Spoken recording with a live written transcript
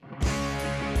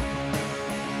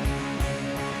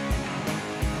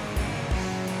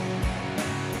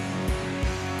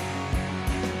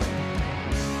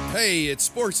Hey, it's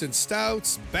Sports and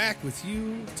Stouts back with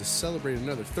you to celebrate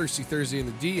another Thirsty Thursday in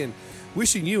the D and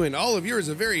wishing you and all of yours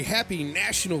a very happy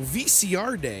National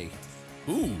VCR Day.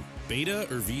 Ooh, beta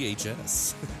or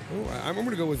VHS? Oh, I'm going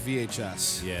to go with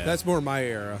VHS. Yeah. That's more my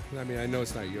era. I mean, I know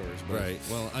it's not yours. But Right.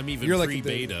 Well, I'm even you're like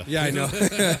pre-beta. Yeah, I know.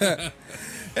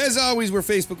 As always, we're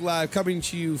Facebook Live coming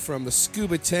to you from the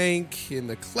Scuba Tank in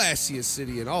the classiest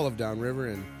city in all of Downriver.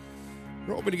 And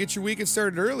we're hoping to get your weekend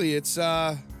started early. It's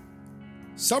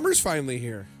summer's finally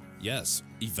here. Yes.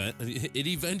 It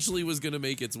eventually was going to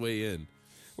make its way in.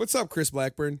 What's up, Chris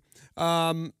Blackburn?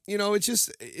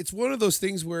 It's one of those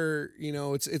things where,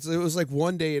 it was like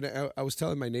one day, and I was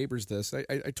telling my neighbors this.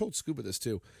 I told Scuba this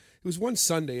too. It was one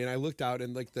Sunday, and I looked out,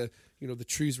 and like the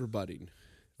trees were budding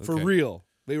for Okay. real.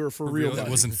 They were for real. It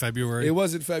wasn't February. It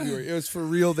wasn't February. It was for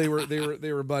real. They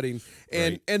were budding,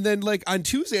 and Right. and then like on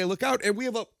Tuesday, I look out, and we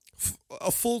have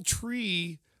a full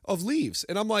tree of leaves,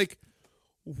 and I'm like,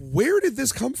 where did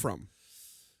this come from?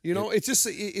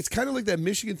 It's kind of like that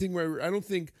Michigan thing where I don't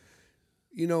think,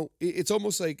 it's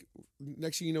almost like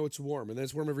next thing you know, it's warm, and then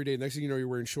it's warm every day. Next thing you know, you're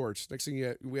wearing shorts. Next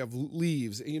thing we have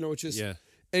leaves. It's just, Yeah.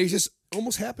 and it just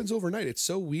almost happens overnight. It's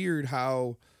so weird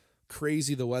how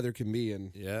crazy the weather can be,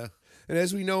 and Yeah.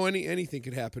 as we know, anything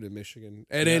could happen in Michigan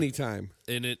at Yeah. any time.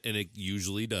 And it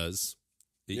usually does.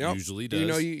 It Yep. usually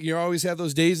does. You always have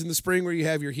those days in the spring where you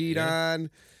have your heat Yeah.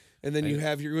 on, and then you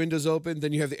have your windows open,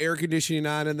 then you have the air conditioning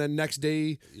on, and then next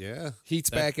day Yeah. heat's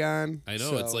back on. I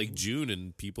know. So, It's like June,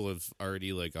 and people have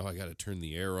already like, oh, I got to turn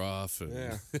the air off. And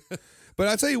yeah. But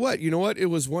I'll tell you what, it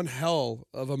was one hell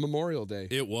of a Memorial Day.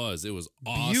 It was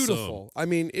awesome. Beautiful. I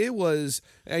mean, it was.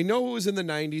 I know it was in the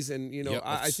 '90s, and Yep,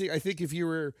 I think if you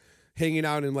were hanging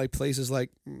out in like places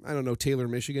like I don't know Taylor,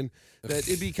 Michigan, that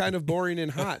it'd be kind of boring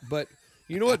and hot. But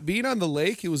you know what? Being on the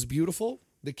lake, it was beautiful.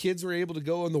 The kids were able to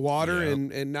go in the water Yeah.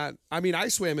 and not. I mean, I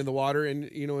swam in the water and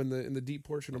in the deep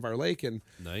portion of our lake, and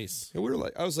Nice. we were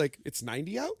like, I was like, it's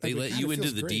 90 out. They I was like, let God, you it into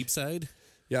feels the great. deep side?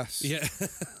 Yes. Yeah.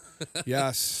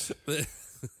 Yes.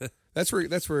 That's where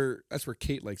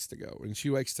Kate likes to go, and she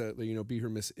likes to be her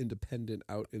Miss Independent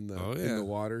out in the Oh, in yeah. the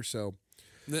water. So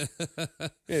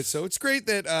yeah, so it's great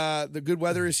that the good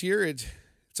weather is here. It's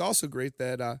also great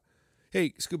that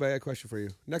hey, Scuba, I got a question for you.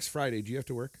 Next Friday, do you have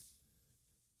to work?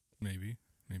 Maybe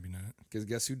not. Because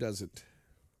guess who doesn't?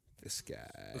 This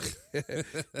guy.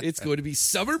 It's going to be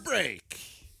summer break.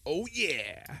 Oh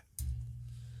yeah.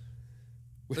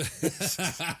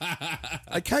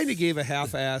 I kind of gave a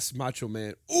half-ass Macho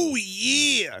Man. Oh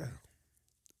yeah.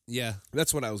 Yeah.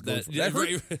 That's what I was going That, for. yeah, That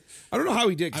hurt. right. I don't know how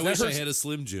he did. 'cause I that wish I hurts- had a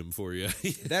Slim Jim for you.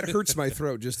 That hurts my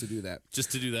throat just to do that.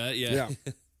 Just to do that, yeah.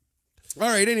 Yeah. All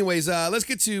right. Anyways, let's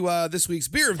get to this week's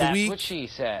beer of the That's week. what she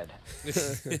said.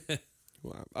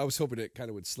 Well, I was hoping it kind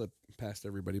of would slip past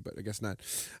everybody, but I guess not.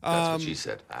 That's what she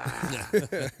said.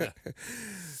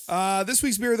 This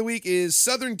week's beer of the week is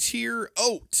Southern Tier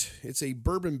Oat. It's a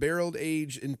bourbon barreled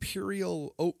aged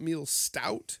imperial oatmeal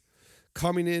stout,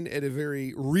 coming in at a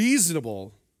very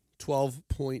reasonable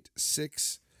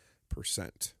 12.6%.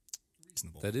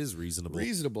 Reasonable. That is reasonable.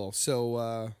 Reasonable.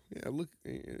 So, look,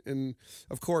 and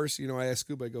of course, I asked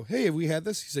Scuba, I go, hey, have we had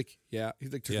this? He's like, yeah.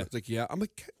 He's like, Yeah. yeah. I'm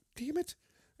like, damn it.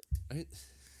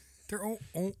 There are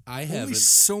I only haven't.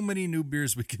 so many new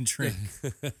beers we can drink,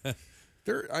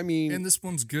 I mean, and this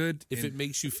one's good. If and it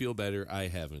makes you feel better, I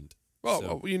haven't. well,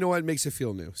 So, you know what? It makes it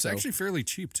feel new. it's So, actually fairly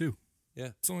cheap too. yeah.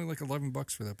 It's only like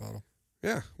 $11 for that bottle.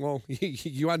 yeah. Well,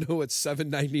 you want to know what's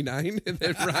 $7.99? And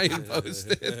then Ryan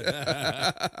posted.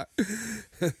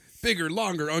 Bigger,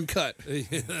 longer, uncut.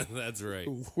 That's right.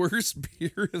 Worst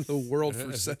beer in the world for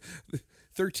 13%,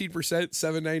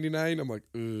 $7.99. I'm like,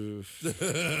 ugh.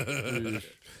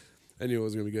 I knew it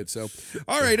was going to be good. So,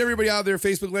 all right, everybody out there,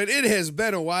 Facebook land. It has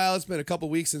been a while. It's been a couple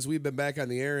weeks since we've been back on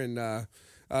the air, and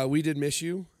we did miss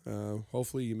you.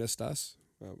 Hopefully, you missed us.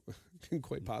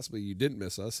 Quite possibly, you didn't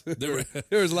miss us. There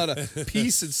was a lot of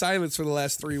peace and silence for the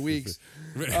last 3 weeks.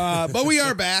 But we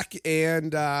are back,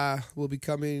 and we'll be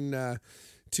coming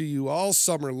to you all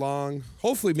summer long.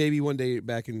 Hopefully, maybe one day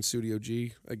back in Studio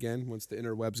G again once the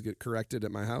interwebs get corrected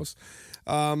at my house.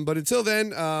 But until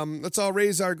then, let's all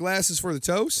raise our glasses for the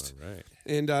toast. All right.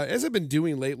 And as I've been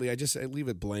doing lately, I leave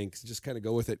it blank. Just kind of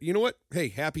go with it. You know what? Hey,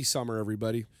 happy summer,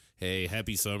 everybody. Hey,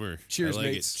 happy summer. Cheers, I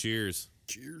like mates. it. Cheers.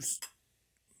 Cheers.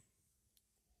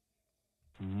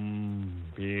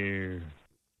 Beer.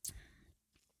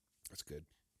 That's good.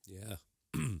 Yeah.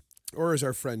 Or as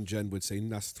our friend Jen would say,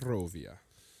 Nostrovia.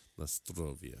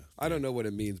 Nostrovia. I don't know what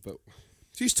it means, but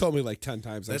she's told me like 10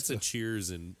 times. That's a cheers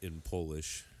in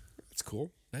Polish. That's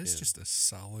cool. That is just a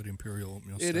solid imperial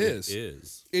oatmeal It stout. is. It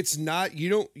is. It's not. You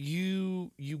don't.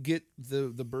 You get the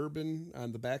bourbon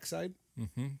on the backside,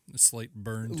 A slight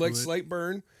burn. like to it. slight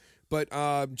burn, but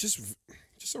just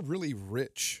a really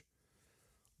rich,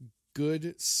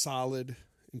 good, solid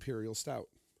imperial stout.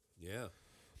 Yeah.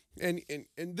 And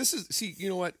this is, see, you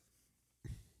know what?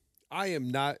 I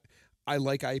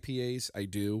like IPAs. I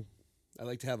do. I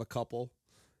like to have a couple,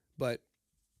 but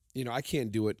I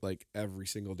can't do it like every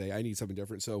single day. I need something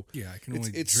different. So Yeah, I can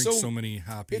only it's drink so many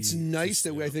hoppy. it's nice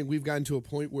that I think we've gotten to a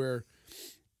point where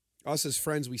us as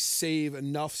friends, we save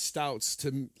enough stouts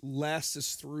to last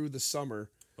us through the summer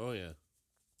Oh yeah.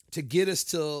 to get us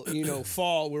till,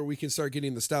 fall where we can start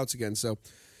getting the stouts again. So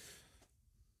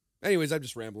anyways, I'm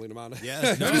just rambling on.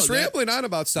 Yeah, I'm just rambling on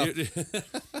about stuff.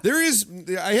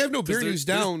 I have no beer news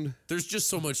down. There's just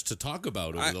so much to talk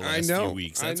about over the I last know, few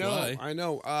weeks. That's why. I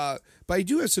know. But I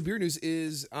do have some beer news.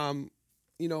 Did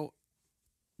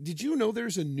you know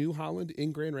there's a New Holland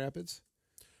in Grand Rapids?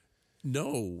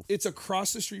 No, It's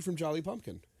across the street from Jolly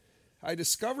Pumpkin. I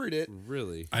discovered it.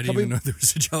 really. I didn't even know there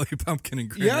was a Jolly Pumpkin in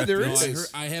Grand Yeah, there Rapids.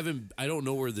 is. I haven't. I don't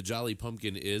know where the Jolly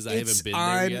Pumpkin is. I It's haven't been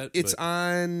on, there yet. It's but-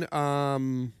 on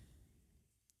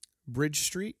Bridge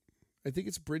Street. I think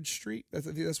it's Bridge Street. I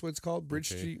think that's what it's called.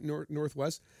 Bridge Okay. Street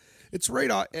Northwest. It's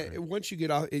right off. Once you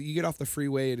get off the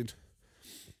freeway, and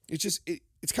it's just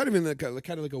it's kind of in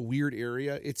kind of like a weird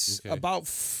area. It's Okay. about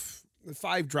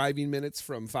 5 driving minutes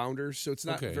from Founders, so it's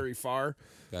not Okay. very far.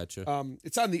 Gotcha.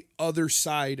 It's on the other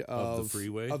side Of the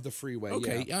freeway? Of the freeway.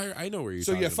 Okay, Yeah. I know where you're.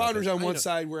 So talking yeah, about Founders that. on I one know-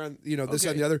 side, we're on this on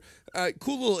Okay. the other.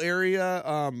 Cool little area.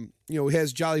 It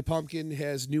has Jolly Pumpkin,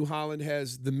 has New Holland,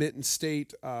 has the Mitten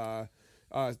State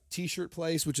T-shirt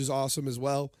place, which is awesome as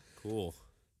well. Cool.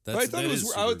 But I thought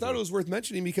it was worth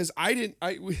mentioning because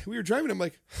we were driving. I'm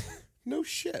like, no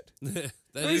shit. that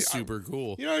Right, is super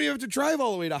cool. You have to drive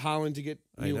all the way to Holland to get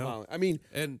New know. Holland. I mean,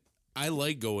 And I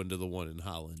like going to the one in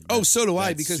Holland. oh, so do I,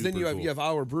 That's because then super you have cool.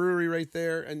 our brewery right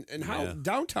there, and how Yeah.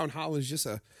 downtown Holland is just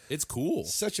It's cool.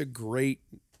 such a great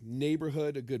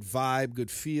neighborhood, a good vibe,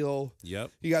 good feel.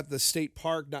 Yep. You got the state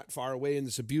park not far away, and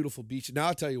it's a beautiful beach. Now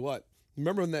I'll tell you what.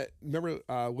 Remember when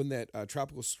that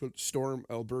tropical storm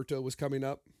Alberto was coming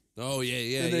up, Oh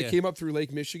yeah. and then it came up through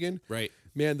Lake Michigan? Right.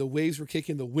 Man, the waves were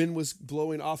kicking, the wind was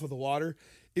blowing off of the water.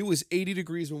 It was 80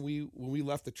 degrees when we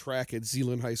left the track at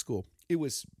Zeeland High School. It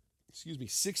was,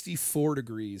 64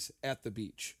 degrees at the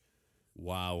beach.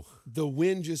 Wow. The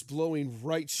wind just blowing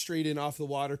right straight in off the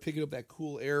water, picking up that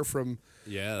cool air from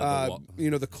Yeah.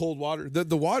 the cold water.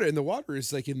 The water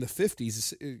is like in the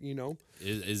 50s.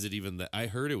 Is it even that? I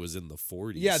heard it was in the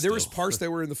 40s. Yeah, there was still. parts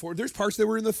that were in the 40s. There's parts that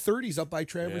were in the 30s up by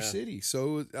Traverse Yeah. City.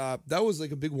 So that was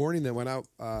like a big warning that went out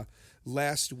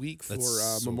last week for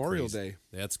That's so Memorial crazy. Day.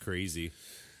 That's crazy.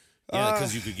 Yeah,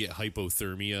 because you could get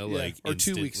hypothermia or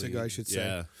 2 weeks instantly. ago, I should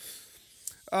say.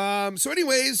 Yeah. So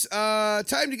anyways,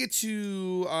 time to get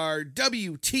to our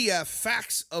WTF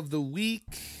facts of the week.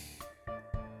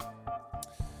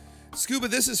 Scuba,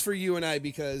 this is for you and I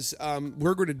because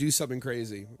we're going to do something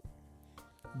crazy.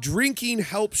 Drinking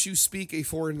helps you speak a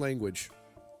foreign language.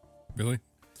 Really?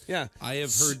 Yeah. I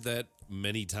have heard that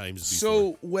many times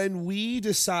before. So when we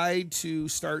decide to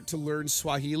start to learn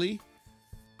Swahili,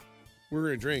 we're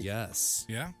going to drink. Yes.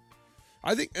 Yeah.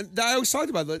 I think, and I always talked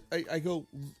about that. I go,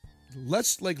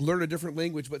 let's like learn a different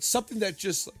language, but something that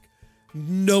just like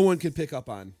no one can pick up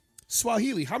on.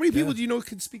 Swahili. How many people do you know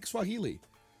can speak Swahili?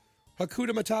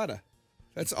 Hakuna Matata.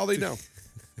 That's all they know.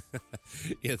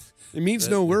 Yeah. It means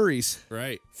no worries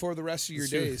Right. for the rest of your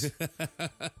Sure. days.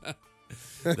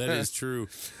 That is true.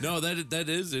 No, that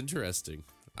is interesting.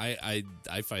 I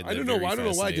find that I don't know. very I don't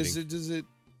know why. fascinating. Does it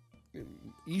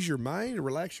ease your mind or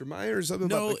relax your mind or something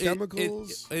No, about the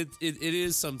chemicals? It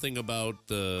is something about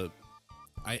the.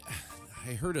 I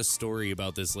heard a story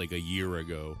about this like a year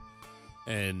ago,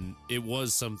 and it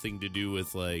was something to do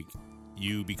with like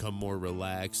you become more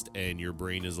relaxed and your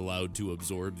brain is allowed to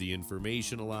absorb the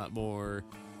information a lot more.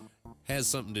 Has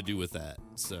something to do with that.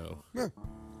 So Oh,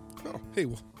 hey,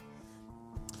 well,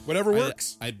 whatever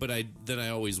works. But I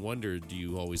always wonder, do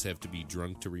you always have to be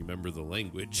drunk to remember the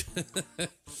language?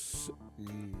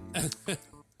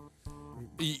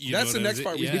 You know That's the what I'm next saying?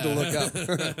 part we need to look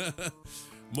up.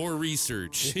 More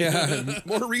research. Yeah,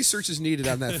 more research is needed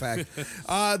on that fact.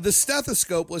 The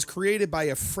stethoscope was created by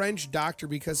a French doctor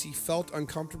because he felt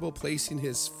uncomfortable placing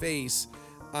his face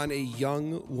on a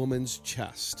young woman's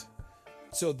chest.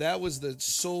 So that was the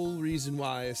sole reason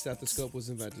why a stethoscope was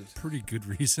invented. Pretty good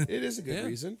reason. It is a good Yeah.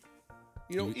 reason.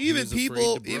 You know, He was afraid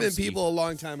to even broski. people a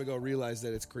long time ago realized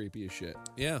that it's creepy as shit.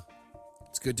 Yeah.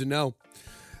 It's good to know.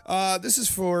 This is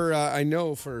for, I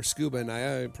know for Scuba and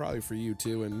I, probably for you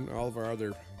too, and all of our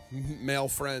other male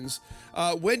friends.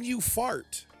 When you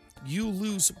fart, you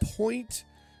lose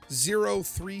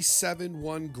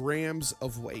 0.0371 grams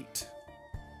of weight.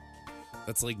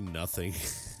 That's like nothing.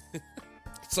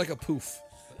 It's like a poof.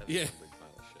 Yeah.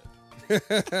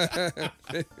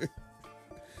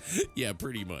 Yeah,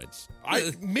 pretty much.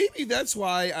 Maybe that's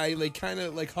why I like kind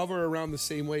of like hover around the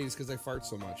same ways because I fart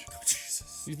so much.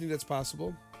 Jesus. Do you think that's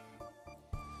possible?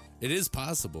 It is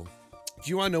possible. Do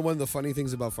you want to know one of the funny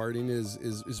things about farting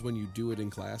is when you do it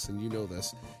in class, and you know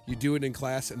this. You do it in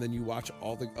class, and then you watch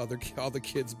all the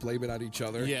kids blame it on each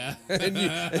other. Yeah. and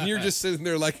you're just sitting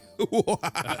there like, wow.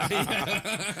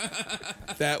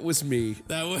 That was me.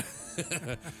 That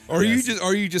was. Or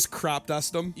you just crop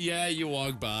dust them. Yeah, you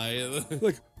walk by.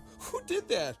 Like, who did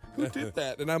that? Who did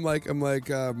that? And I'm like,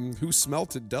 who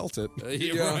smelt it, dealt it.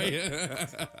 You're right.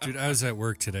 Dude, I was at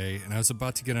work today, and I was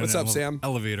about to get on What's an up, Sam?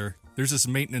 elevator. There's this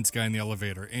maintenance guy in the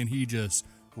elevator, and he just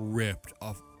ripped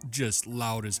off just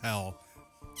loud as hell.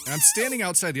 And I'm standing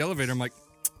outside the elevator. I'm like,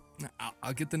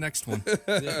 I'll get the next one.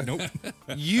 Nope.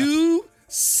 You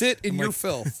sit in your like,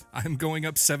 filth. I'm going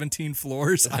up 17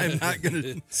 floors. I'm not going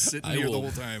to sit in here the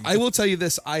whole time. I will tell you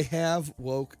this. I have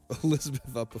woke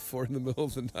Elizabeth up before in the middle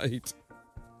of the night.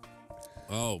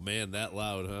 Oh man, that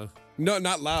loud, huh? No,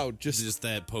 not loud. Just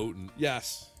that potent.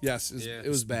 yes. It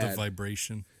was the bad.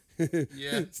 vibration.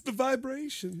 Yeah. It's the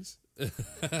vibrations.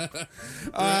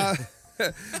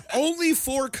 Only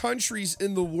 4 countries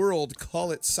in the world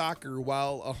call it soccer,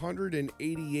 while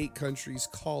 188 countries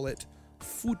call it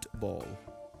football.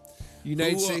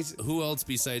 United States, Who else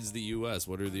besides the U.S.?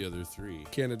 What are the other 3?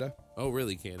 Canada. Oh,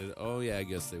 really? Canada? Oh, yeah. I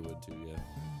guess they would too. Yeah.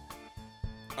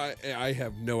 I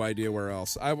have no idea where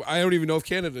else. I don't even know if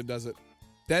Canada does it.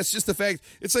 That's just the fact.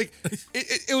 It's like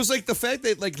it was like the fact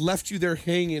that like left you there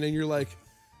hanging, and you're like,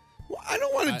 well, I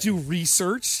don't want to do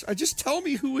research. Just tell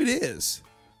me who it is.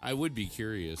 I would be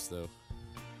curious though.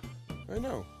 I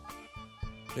know.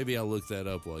 Maybe I'll look that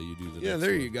up while you do the. Yeah, next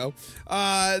there one. you go.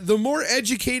 The more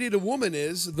educated a woman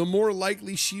is, the more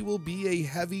likely she will be a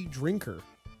heavy drinker.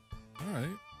 All right.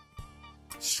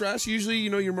 Stress, usually,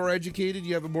 you're more educated,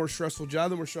 you have a more stressful job.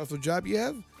 The more stressful job you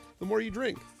have, the more you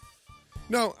drink.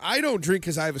 No, I don't drink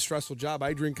because I have a stressful job.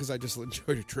 I drink because I just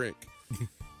enjoy to drink.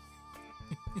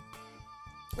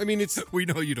 I mean, We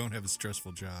know you don't have a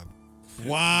stressful job.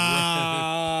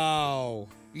 Wow.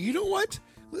 You know what?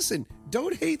 Listen,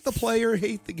 don't hate the player,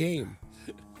 hate the game.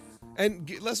 And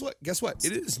guess what?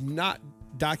 It is not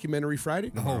Documentary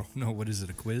Friday. Oh, no. What is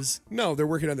it, a quiz? No, they're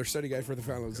working on their study guide for the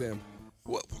final exam.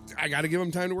 Well, I got to give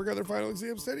them time to work on their final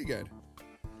exam study guide.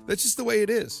 That's just the way it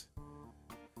is.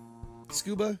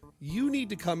 Scuba, you need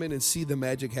to come in and see the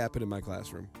magic happen in my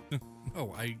classroom.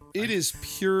 Oh, It is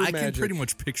pure I magic. can pretty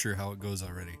much picture how it goes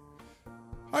already.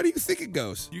 How do you think it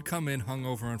goes? You come in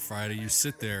hungover on Friday, you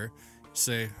sit there,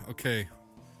 say, okay,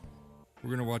 we're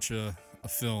going to watch a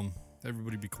film.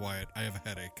 Everybody be quiet. I have a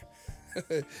headache.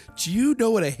 Do you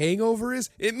know what a hangover is?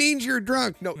 It means you're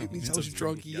drunk. No, it means I was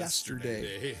drunk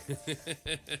yesterday.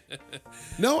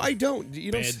 No, I don't.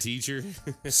 You know, Bad teacher.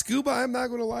 Scuba, I'm not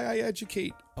going to lie. I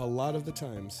educate a lot of the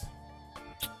times.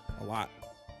 A lot.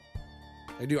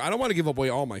 I do. I don't want to give away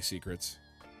all my secrets.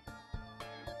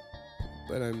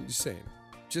 But I'm just saying.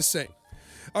 Just saying.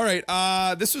 All right.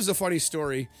 This was a funny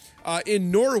story. In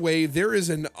Norway, there is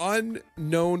an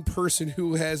unknown person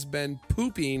who has been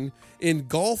pooping in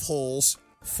golf holes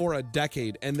for a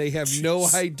decade, and they have no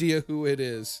idea who it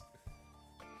is.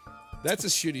 That's a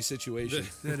shitty situation.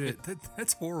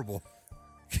 That's horrible.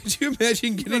 Could you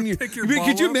imagine getting pick your I mean, ball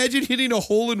could you up? imagine hitting a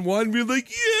hole in one and being like,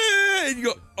 yeah, and you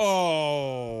go,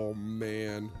 oh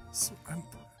man. So,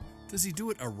 does he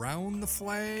do it around the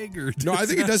flag or? No, I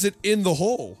think it does it in the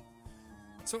hole.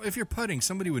 So if you're putting,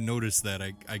 somebody would notice that.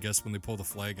 I guess when they pull the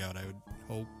flag out, I would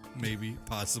hope, maybe,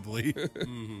 possibly.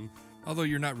 Although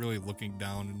you're not really looking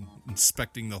down and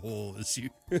inspecting the hole as you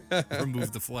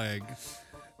remove the flag.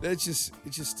 It's just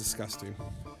disgusting.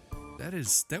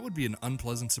 That would be an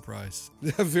unpleasant surprise.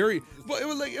 Very. Well, it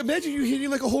was like, imagine you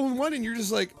hitting like a hole in one and you're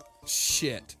just like,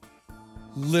 shit.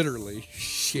 Literally,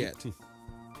 shit.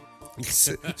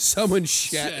 Someone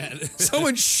shat.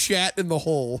 Someone shat in the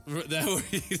hole. That would.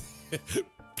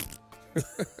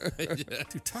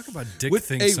 Dude, talk about dick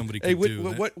things somebody could do.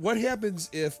 What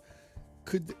happens if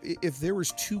there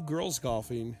was 2 girls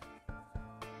golfing?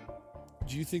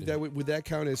 Do you think that would that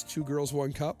count as 2 girls,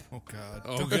 1 cup? Oh God!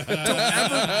 Oh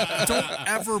God. Don't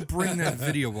ever bring that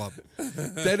video up.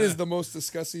 That is the most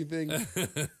disgusting thing.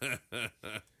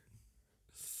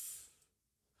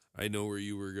 I know where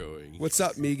you were going. What's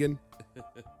up, Megan?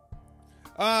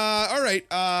 All right.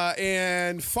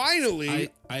 And finally,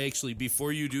 I actually,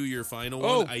 before you do your final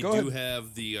Oh, one, I go do ahead.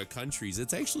 have the countries.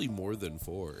 It's actually more than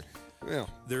 4. Yeah.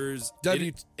 There's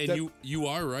W- and W- you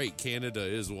are right. Canada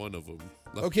is one of them.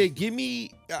 Okay, give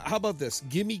me. How about this?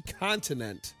 Give me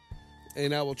continent,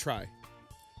 and I will try.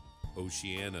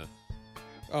 Oceania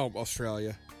Oh,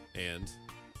 Australia, and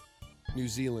New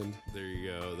Zealand. there you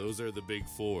go. Those are the big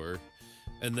four.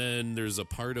 And then there's a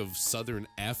part of southern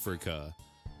Africa.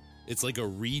 It's like a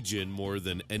region more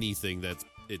than anything that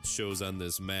it shows on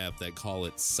this map that call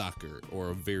it soccer or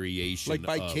a variation Like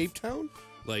by of, Cape Town?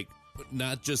 Like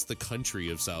not just the country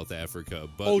of South Africa,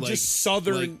 but Oh, like, just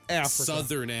southern like Africa.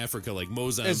 Southern Africa, like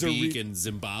Mozambique and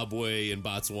Zimbabwe and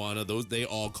Botswana. Those they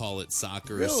all call it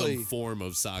soccer or Really? some form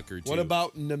of soccer too. What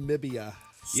about Namibia?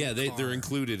 Yeah, they're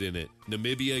included in it.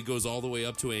 Namibia goes all the way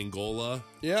up to Angola.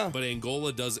 Yeah. But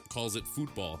Angola calls it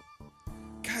football.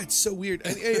 God, it's so weird.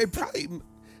 I probably.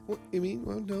 Well, I mean,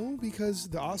 well, no, because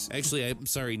the awesome. Actually, I'm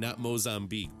sorry, not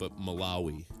Mozambique, but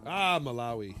Malawi.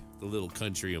 Malawi. The little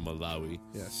country of Malawi.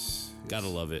 Yes. Gotta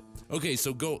love it. Okay,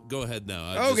 so go ahead now.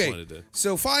 I just Okay. wanted to.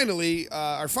 So finally,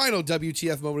 our final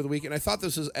WTF moment of the week, and I thought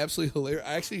this was absolutely hilarious.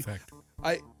 I actually, Fact.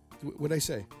 what did I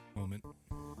say? Moment.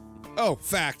 Oh,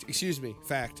 fact. Excuse me.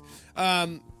 Fact.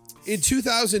 In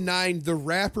 2009, the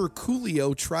rapper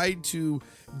Coolio tried to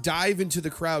dive into the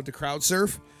crowd to crowd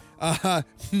surf.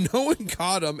 No one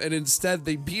caught him, and instead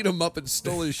they beat him up and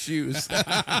stole his shoes.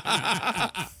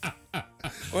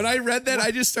 When I read that,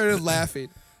 I just started laughing.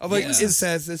 I'm like, Yeah. this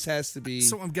has to be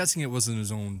So I'm guessing it wasn't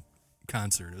his own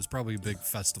concert. It was probably a big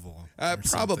festival. or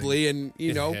probably, and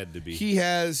It had to be. he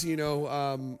has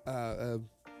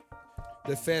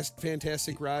the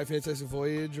Fantastic Ride, Fantastic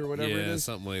Voyage, or whatever it Yeah, is.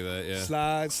 something like that. Yeah.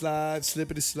 Slide, slide,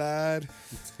 slippity slide.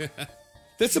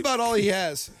 That's about all he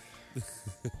has.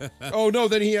 Oh no,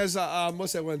 then he has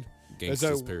what's that one?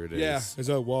 Gangsta's Paradise. Yeah, as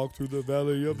I walk through the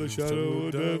valley of the shadow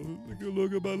of death, I can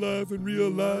look at my life and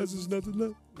realize there's nothing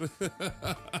left.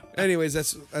 Anyways,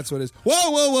 that's what it is.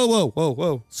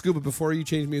 Whoa. Scuba, before you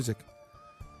change music,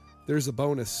 there's a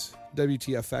bonus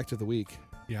WTF fact of the week.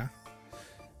 Yeah.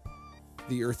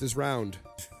 The earth is round.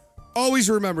 Always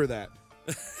remember that.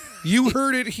 You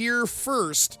heard it here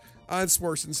first on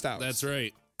Sports and Stouts. That's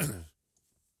right.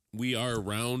 We are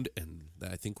round, and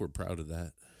I think we're proud of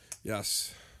that.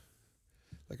 Yes.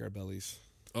 Like our bellies.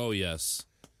 Oh, yes.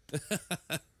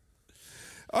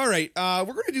 All right. We're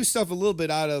going to do stuff a little bit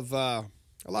out of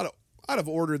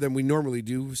order than we normally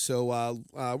do. So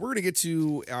we're going to get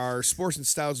to our Sports and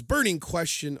Stouts burning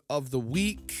question of the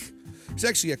week. There's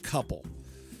actually a couple.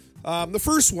 The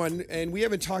first one, and we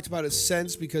haven't talked about it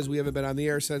since because we haven't been on the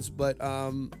air since, but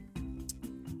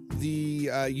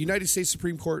the United States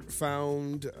Supreme Court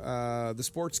found the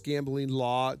sports gambling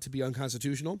law to be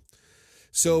unconstitutional.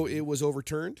 So it was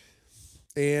overturned,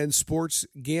 and sports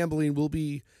gambling will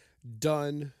be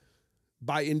done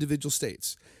by individual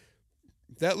states.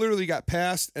 That literally got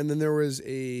passed, and then there was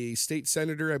a state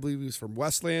senator, I believe he was from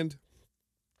Westland,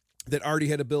 that already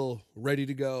had a bill ready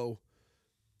to go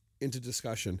into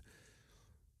discussion.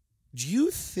 Do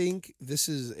you think this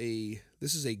is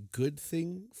a good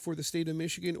thing for the state of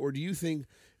Michigan, or do you think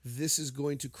this is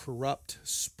going to corrupt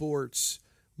sports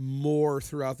more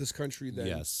throughout this country than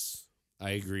Yes.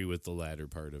 I agree with the latter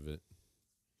part of it.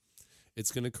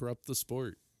 It's going to corrupt the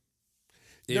sport.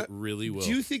 It Now, really will. Do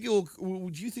you think it will?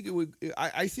 Do you think it would?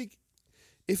 I think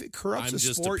if it corrupts I'm a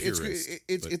just a sport, purist,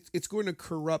 it's going to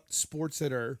corrupt sports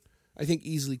that are, I think,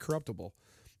 easily corruptible,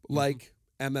 like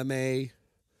MMA,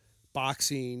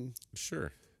 boxing.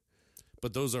 Sure.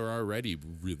 But those are already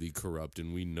really corrupt,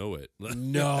 and we know it.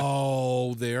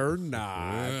 No, they're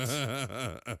not.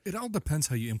 It all depends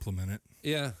how you implement it.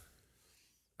 Yeah.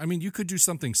 I mean, you could do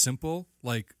something simple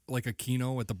like a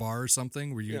keno at the bar or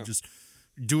something where you Yeah. just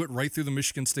do it right through the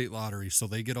Michigan State Lottery. So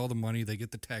they get all the money, they get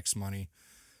the tax money,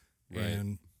 Right.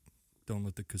 and don't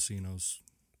let the casinos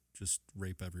just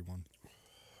rape everyone.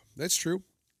 That's true.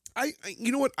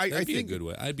 You know what? I That'd be think a good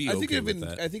way. I'd be I think okay it'd with been.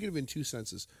 that. I think it'd been two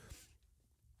senses.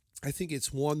 I think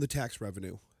it's one, the tax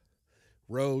revenue,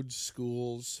 roads,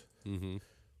 schools. Mm-hmm.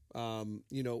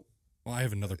 Well, I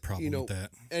have another problem with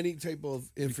that. Any type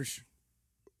of infrastructure.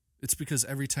 It's because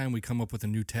every time we come up with a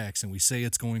new tax and we say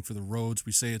it's going for the roads,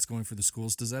 we say it's going for the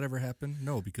schools. Does that ever happen?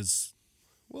 No, because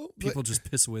Well, people just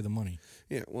piss away the money.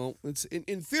 yeah. Well, it's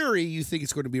in theory, you think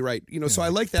it's going to be right. So I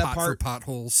like that Pot part. for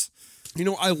potholes.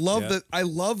 I love Yeah. that. I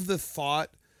love the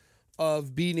thought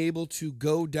of being able to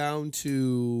go down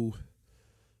to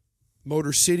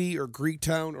Motor City or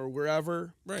Greektown or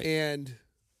wherever, Right. and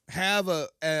have a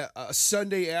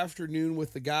Sunday afternoon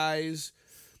with the guys.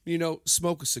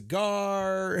 Smoke a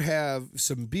cigar, have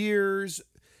some beers,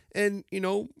 and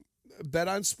bet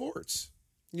on sports.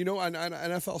 On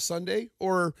NFL Sunday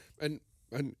or an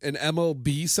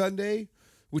MLB Sunday,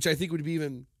 which I think would be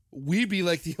even we'd be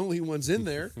like the only ones in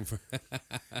there.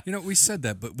 You know, we said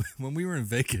that, but when we were in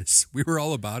Vegas, we were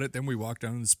all about it. Then we walked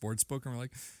down to the sports book and we're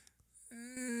like,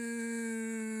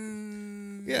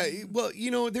 Yeah, well, you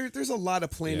know, there's a lot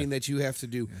of planning that you have to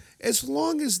do. As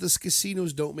long as the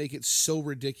casinos don't make it so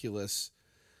ridiculous,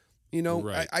 you know,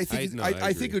 Right. I think I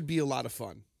I think agree. it would be a lot of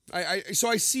fun. So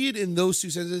I see it in those two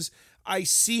senses. I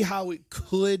see how it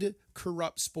could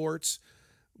corrupt sports,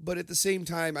 but at the same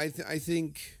time, I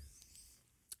think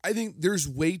there's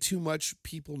way too much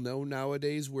people know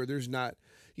nowadays where there's not,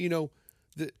 you know,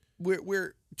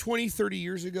 where 20, 30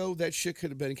 years ago, that shit could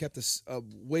have been kept a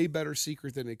way better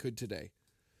secret than it could today.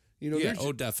 You know, Yeah,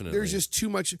 there's, definitely. There's just too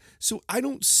much. So I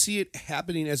don't see it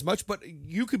happening as much, but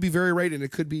you could be very right, and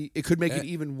it could make it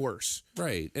even worse.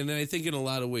 Right. And I think in a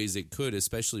lot of ways it could,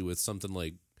 especially with something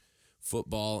like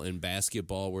football and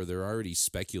basketball where they're already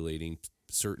speculating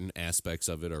certain aspects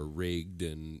of it are rigged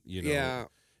and, you know, Yeah.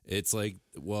 it's like,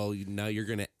 well, now you're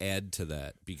going to add to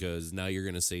that because now you're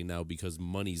going to say now because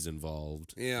money's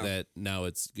involved that now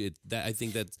I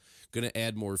think that's going to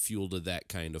add more fuel to that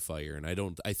kind of fire. And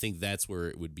I think that's where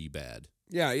it would be bad.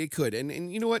 Yeah, it could.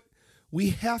 And you know what? We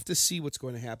have to see what's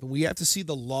going to happen. We have to see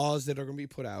the laws that are going to be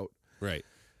put out. Right.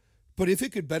 But if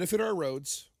it could benefit our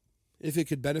roads, if it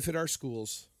could benefit our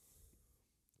schools,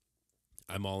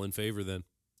 I'm all in favor then.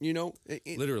 you know,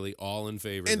 Literally all in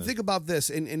favor. and then. think about this,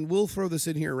 and we'll throw this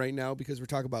in here right now because we're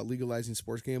talking about legalizing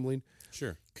sports gambling.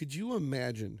 Sure. Could you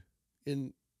imagine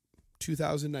in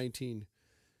 2019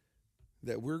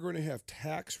 that we're going to have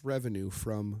tax revenue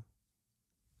from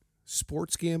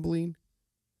sports gambling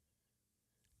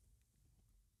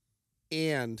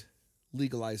and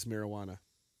legalized marijuana?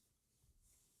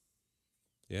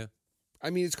 Yeah. I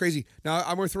mean, it's crazy. Now,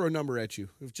 I'm going to throw a number at you.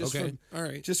 Okay. All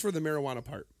right. Just for the marijuana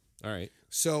part. All right.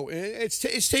 So it's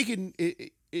taken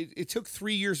it took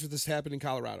 3 years for this to happen in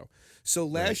Colorado. So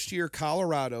last year,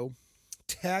 Colorado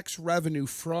tax revenue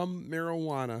from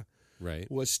marijuana Right.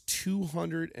 was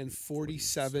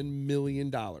 $247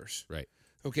 million. Right.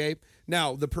 Okay.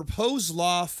 Now the proposed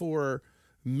law for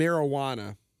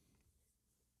marijuana,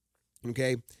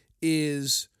 okay,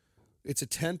 it's a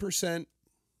 10%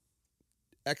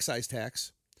 excise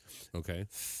tax. Okay.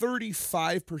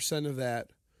 35% of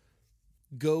that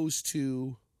goes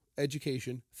to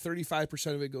education.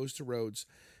 35% of it goes to roads.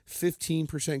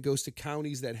 15% goes to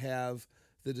counties that have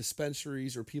the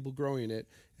dispensaries or people growing it,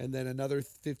 and then another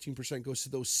 15% goes to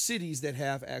those cities that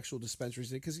have actual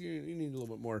dispensaries because you need a little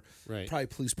bit more, Right. probably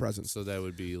police presence. So that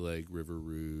would be like River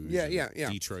Rouge. Yeah, and yeah, yeah.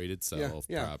 Detroit itself,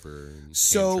 Yeah, yeah. proper, and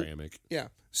So- Hamtramck. Yeah.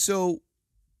 So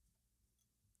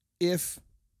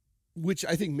which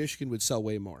I think Michigan would sell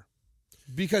way more.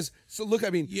 Because, so look, I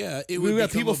mean, Yeah, it would we have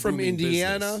become people a from booming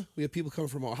Indiana, business. we have people coming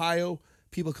from Ohio,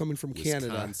 people coming from Canada.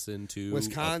 Wisconsin too.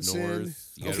 Wisconsin, Up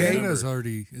north. You gotta okay. Canada's remember-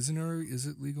 already is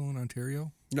it legal in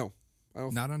Ontario? No. I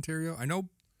don't Not Ontario. I know.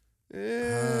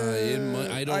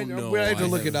 I don't know. We have to I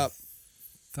look it up.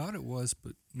 Thought it was,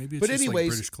 but maybe it's But just anyways, like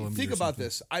British Columbia. think or about something.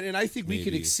 this. I think we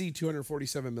could Maybe. exceed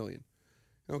 247 million.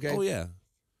 Okay? Oh yeah.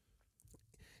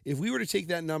 If we were to take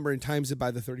that number and times it by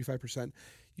the 35%,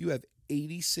 you have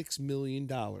 $86 million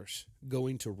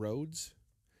going to roads,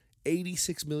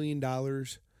 $86 million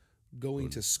going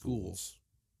to schools.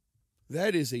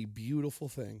 That is a beautiful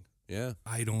thing. Yeah.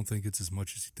 I don't think it's as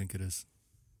much as you think it is.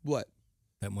 What?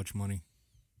 That much money.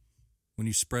 When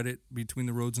you spread it between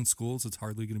the roads and schools, it's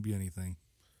hardly going to be anything.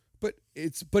 But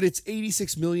it's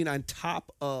 $86 million on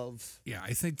top of. Yeah,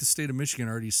 I think the state of Michigan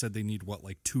already said they need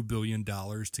like $2 billion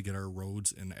to get our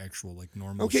roads in actual like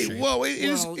normal Okay, shape. well, Well,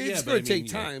 it's yeah, going but I to take mean,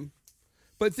 yeah. time.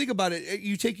 But think about it.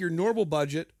 You take your normal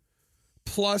budget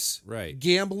plus Right.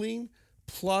 gambling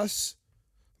plus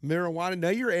marijuana. Now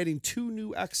you're adding 2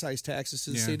 new excise taxes to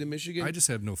the Yeah. state of Michigan. I just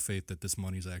have no faith that this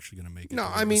money's actually going to make it. No, to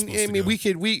where I it's mean, supposed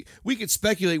to go. we could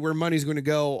speculate where money's going to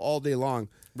go all day long,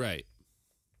 Right.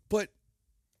 but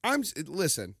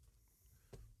listen.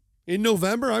 In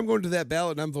November, I'm going to that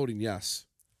ballot and I'm voting yes.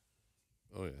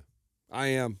 Oh yeah. I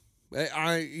am.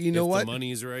 You know if what? the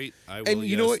money's right, I will. And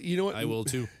you know what? You know what? I will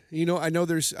too. You know, I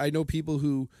know people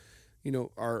who, you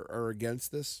know, are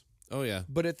against this, Oh yeah.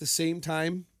 but at the same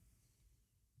time,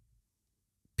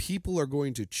 people are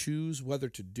going to choose whether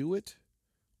to do it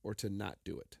or to not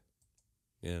do it.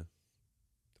 Yeah.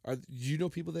 Do you know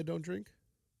people that don't drink?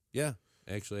 Yeah.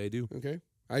 Actually, I do. Okay,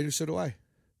 so do I.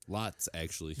 Lots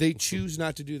actually. They choose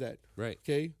not to do that. Right.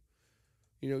 Okay,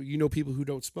 you know people who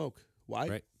don't smoke. Why?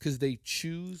 Right. Because they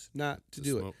choose not to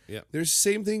do smoke. it. Yeah. There's the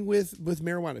same thing with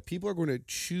marijuana. People are going to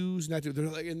choose not to. They're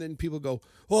like, and then people go,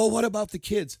 "Well, what about the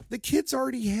kids? The kids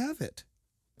already have it."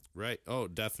 Right. Oh,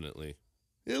 definitely.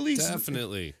 At least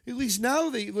Definitely. At least now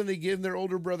when they give their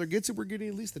older brother gets it, we're getting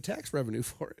at least the tax revenue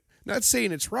for it. Not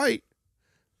saying it's right,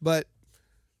 but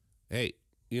Hey,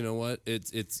 you know what?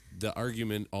 It's the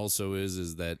argument also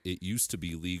is that it used to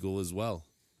be legal as well.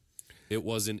 It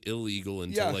wasn't illegal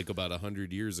until like about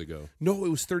 100 years ago. no, it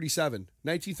was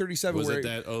 1937. Was where, it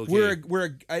that?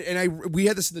 Okay. We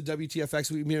had this in the WTFX.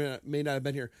 We may not have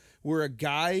been here. Where a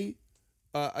guy,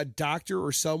 a doctor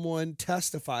or someone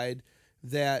testified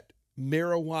that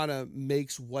marijuana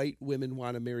makes white women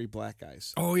want to marry black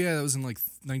guys. Oh yeah, that was in like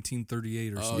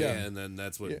 1938 or Oh something. yeah, and then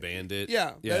that's what banned it.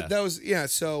 Yeah, yeah. that was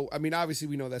So I mean, obviously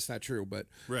we know that's not true, but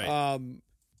Right.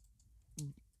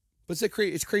 But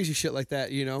it's crazy shit like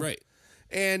that, you know. Right.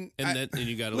 And And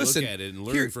you got to listen, look at it and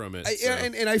learn from it. so.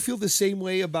 And I feel the same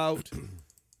way about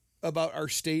our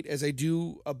state as I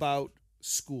do about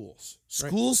schools.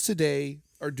 Schools today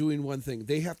are doing one thing.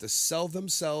 They have to sell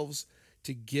themselves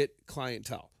to get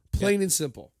clientele. Plain and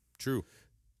simple. True.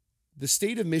 The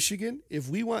state of Michigan, if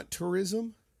we want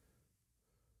tourism,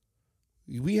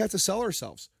 we have to sell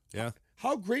ourselves. Yeah.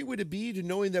 How great would it be to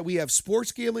knowing that we have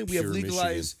sports gambling, we have Pure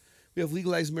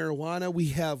legalized marijuana, we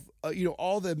have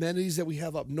all the amenities that we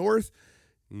have up north,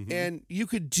 and you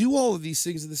could do all of these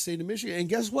things in the state of Michigan. And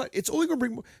guess what? It's only going to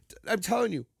bring. I'm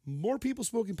telling you, more people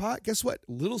smoking pot. Guess what?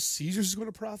 Little Caesars is going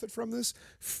to profit from this.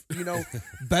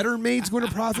 Better Made's going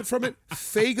to profit from it.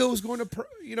 Fago is going to,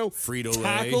 Frito-Lay.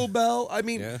 Taco Bell. I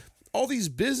mean, Yeah. all these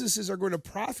businesses are going to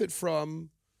profit from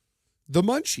the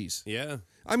munchies. Yeah.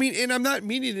 I mean, and I'm not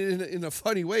meaning it in a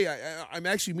funny way. I'm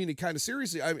actually meaning it kind of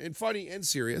seriously. I'm in funny and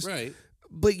serious. Right.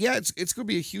 But yeah, it's going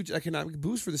to be a huge economic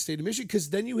boost for the state of Michigan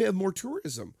because then you have more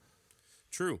tourism.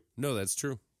 True. No, that's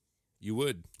true. You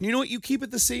would. You know what? You keep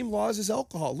it the same laws as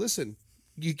alcohol. Listen,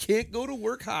 you can't go to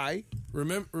work high.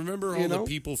 Remember all the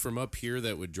people from up here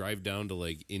that would drive down to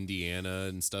like Indiana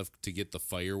and stuff to get the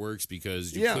fireworks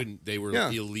because you couldn't. They were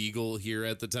illegal here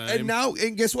at the time.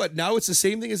 And guess what? Now it's the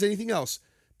same thing as anything else.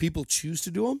 People choose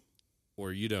to do them,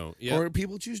 or you don't. Yeah. or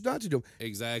people choose not to do them.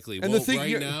 Exactly. And well, the thing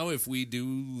right now, if we do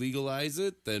legalize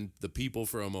it, then the people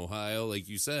from Ohio, like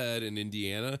you said, and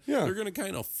Indiana, they're going to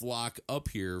kind of flock up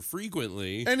here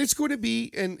frequently. And it's going to be,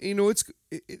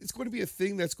 it's going to be a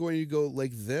thing that's going to go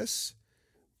like this,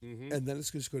 and then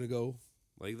it's just going to go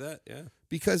like that. Yeah.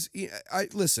 because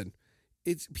listen,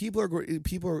 it's people are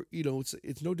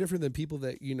it's no different than people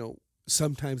that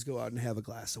sometimes go out and have a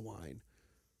glass of wine.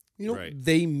 Right.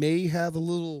 They may have a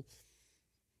little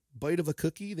bite of a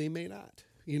cookie, they may not.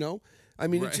 I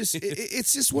mean, Right.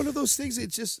 it's just one of those things.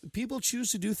 It's just people choose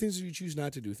to do things, or you choose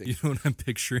not to do things. You know what I'm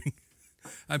picturing?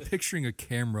 I'm picturing a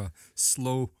camera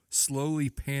slowly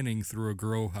panning through a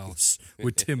grow house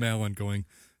with Tim Allen going,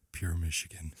 "Pure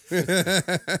Michigan."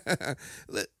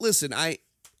 Listen,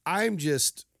 I'm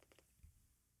just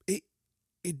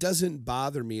it doesn't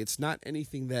bother me. It's not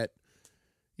anything that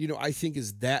I think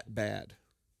is that bad.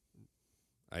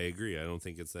 I agree. I don't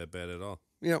think it's that bad at all.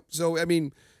 So I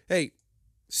mean, hey,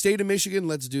 state of Michigan,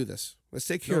 let's do this. Let's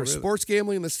take care of sports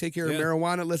gambling. Let's take care of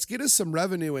marijuana. Let's get us some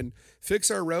revenue and fix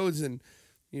our roads and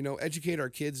educate our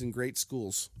kids in great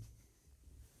schools.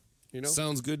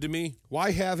 Sounds good to me.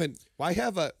 Why have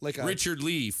a Richard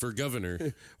Lee for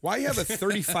governor. Why have a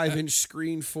 35-inch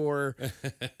screen for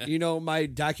my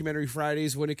documentary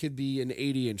Fridays when it could be an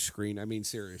 80-inch screen? I mean,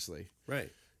 seriously. Right.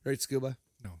 Right, Scuba?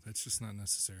 No, that's just not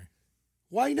necessary.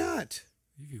 Why not?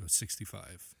 You could go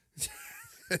 65.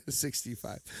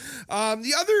 65.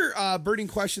 The other burning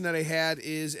question that I had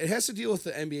is it has to deal with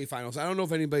the NBA Finals. I don't know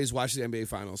if anybody's watched the NBA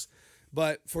Finals,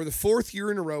 but for the fourth year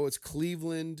in a row, it's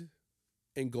Cleveland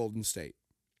and Golden State.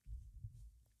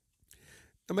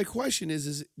 And my question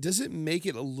is does it make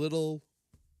it a little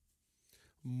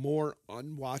more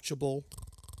unwatchable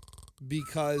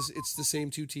because it's the same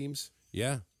two teams?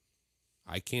 Yeah.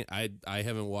 I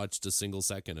haven't watched a single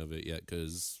second of it yet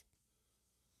because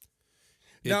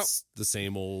it's the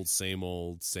same old.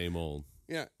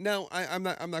 Yeah. No, I'm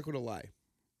not going to lie.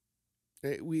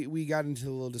 We got into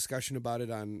a little discussion about it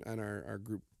on our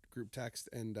group text,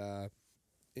 and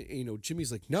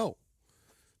Jimmy's like, no,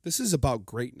 this is about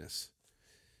greatness.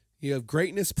 You have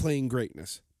greatness playing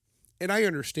greatness, and I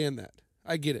understand that.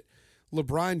 I get it.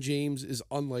 LeBron James is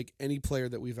unlike any player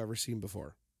that we've ever seen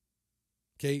before.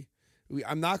 Okay.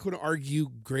 I'm not going to argue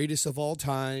greatest of all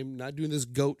time, not doing this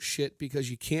GOAT shit because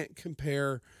you can't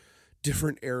compare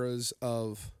different eras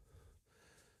of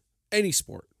any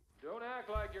sport. Don't act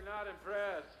like you're not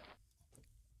impressed.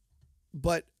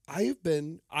 But I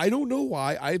don't know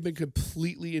why, I've been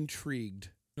completely intrigued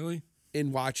Really?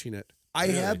 in watching it. I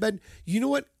have been, you know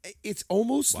what? It's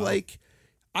almost like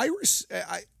I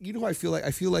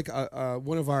feel like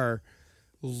one of our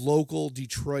local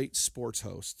Detroit sports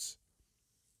hosts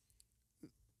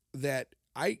that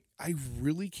I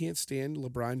really can't stand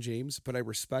LeBron James, but I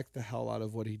respect the hell out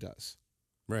of what he does.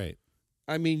 Right.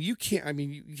 I mean, you can't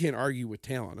argue with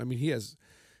talent. I mean, he has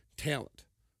talent.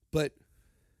 But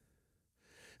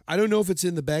I don't know if it's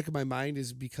in the back of my mind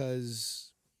is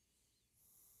because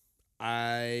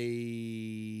I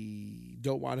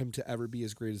don't want him to ever be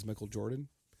as great as Michael Jordan,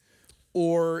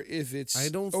 or if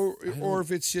it's or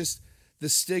if it's just the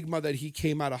stigma that he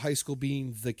came out of high school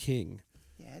being the king.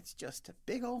 Yeah, it's just a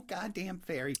big old goddamn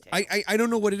fairy tale. I don't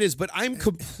know what it is, but I am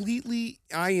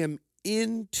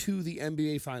into the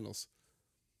NBA Finals.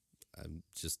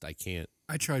 I can't.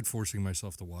 I tried forcing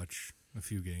myself to watch a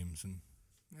few games, and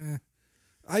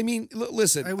I mean,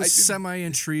 listen, I was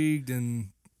semi-intrigued, and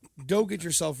don't get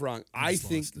yourself wrong. I just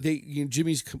think lost it.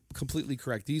 Jimmy's completely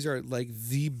correct. These are like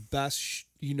the best,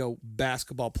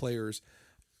 basketball players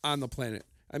on the planet.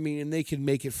 I mean, and they can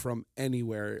make it from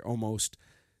anywhere almost,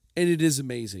 and it is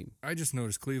amazing. I just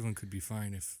noticed Cleveland could be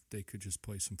fine if they could just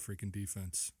play some freaking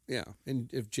defense. Yeah, and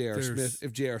if J.R.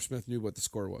 Smith knew what the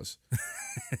score was.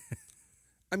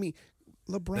 I mean,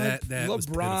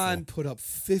 LeBron put up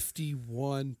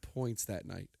 51 points that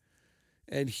night,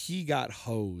 and he got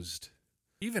hosed.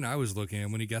 Even I was looking at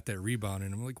him when he got that rebound,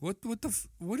 and I'm like, what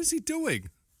is he doing?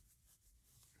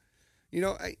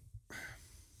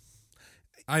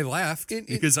 I laughed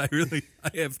because I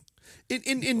have.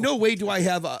 In no way do I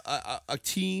have a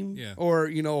team or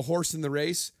a horse in the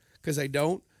race, because I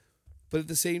don't. But at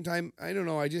the same time, I don't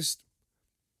know.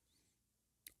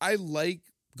 I like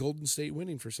Golden State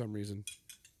winning for some reason.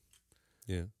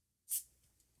 Yeah.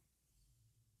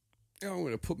 I'm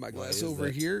going to put my glass over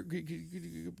here.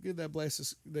 Get that glass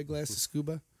of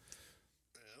scuba.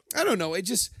 I don't know. I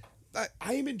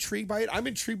am intrigued by it. I'm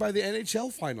intrigued by the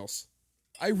NHL finals.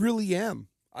 I really am.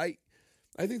 I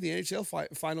think the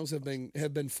NHL finals have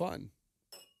been fun.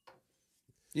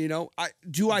 I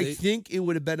think it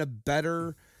would have been a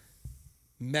better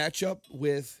matchup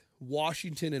with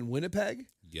Washington and Winnipeg?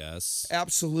 Yes.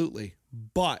 Absolutely.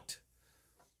 But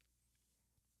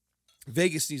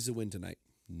Vegas needs to win tonight.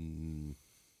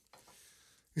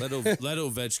 Let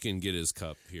Ovechkin get his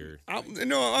cup here.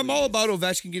 I'm all about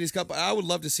Ovechkin getting his cup, but I would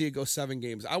love to see it go 7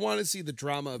 games. I want to see the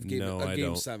drama of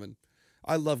game 7.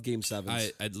 I love game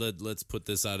 7s. Let's put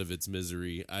this out of its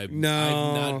misery. I've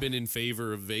not been in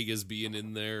favor of Vegas being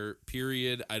in there,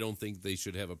 period. I don't think they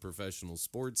should have a professional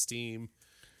sports team.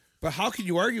 But how can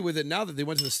you argue with it now that they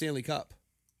went to the Stanley Cup?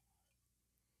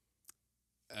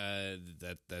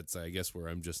 That's I guess where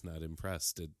I'm just not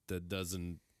impressed. That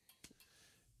doesn't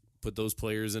put those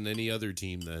players in any other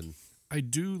team then. I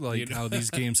do like how these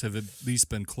games have at least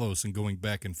been close and going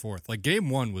back and forth. Like game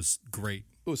 1 was great.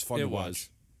 It was fun to watch.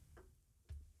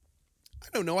 I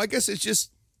don't know. I guess it's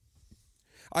just.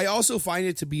 I also find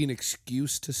it to be an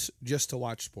excuse to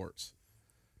watch sports.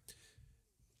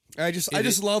 I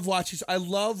just love watching. I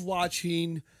love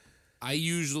watching. I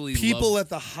usually people at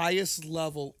the highest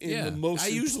level in the most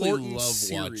important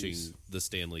series. Watching the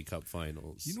Stanley Cup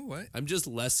Finals. You know what? I'm just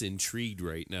less intrigued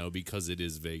right now because it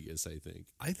is Vegas, I think.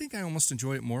 I think I almost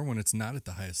enjoy it more when it's not at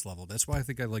the highest level. That's why I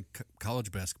think I like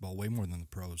college basketball way more than the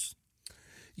pros.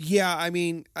 Yeah, I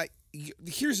mean,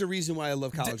 here's the reason why I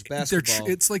love college basketball.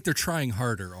 It's like they're trying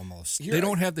harder almost. They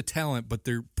don't have the talent, but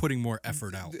they're putting more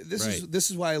effort out. This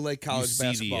is why I like college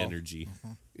basketball. See the energy.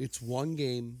 It's one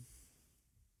game.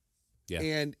 Yeah.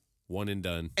 And one and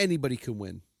done. Anybody can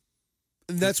win.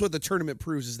 And that's what the tournament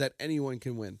proves, is that anyone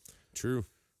can win. True.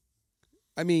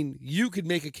 I mean, you could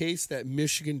make a case that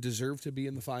Michigan deserved to be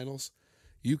in the finals.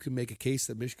 You can make a case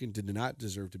that Michigan did not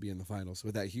deserve to be in the finals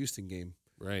with that Houston game.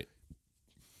 Right.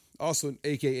 Also,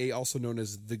 AKA also known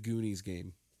as the Goonies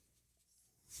game.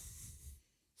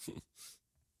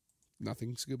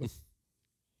 Nothing, Scuba?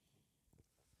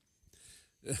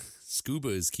 Scuba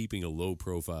is keeping a low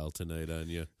profile tonight on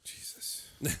you. Jesus.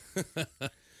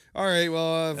 All right,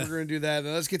 well, if we're going to do that,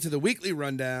 then let's get to the weekly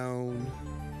rundown.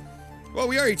 Well,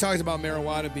 we already talked about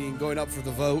marijuana going up for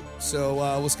the vote, so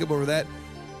we'll skip over that.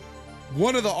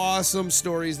 One of the awesome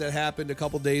stories that happened a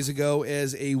couple days ago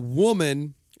is a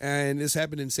woman, and this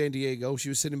happened in San Diego. She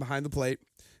was sitting behind the plate,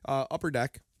 upper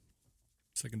deck.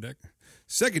 Second deck.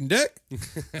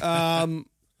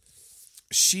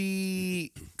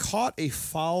 She caught a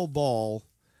foul ball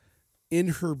in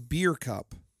her beer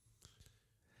cup.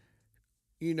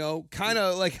 Kind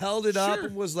of like held it up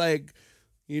and was like,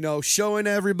 showing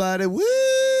everybody, woo,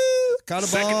 caught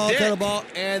a ball.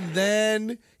 And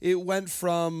then it went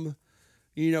from,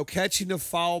 catching a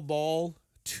foul ball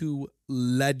to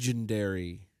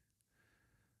legendary.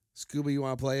 Scooby, you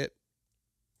want to play it?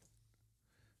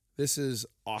 This is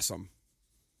awesome.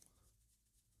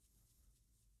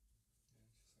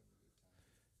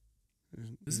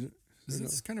 Is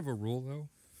this kind of a rule though?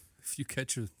 If you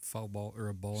catch a foul ball or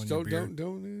a ball in Don't your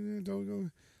beer, don't go.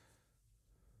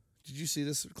 Did you see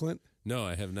this, Clint? No,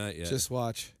 I have not yet. Just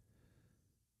watch.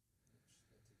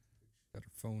 got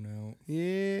her phone out.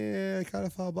 Yeah, I caught a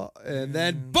foul ball, and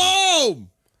then boom!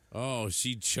 Oh,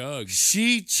 she chugged.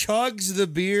 She chugs the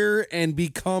beer and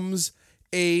becomes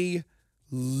a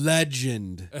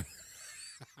legend.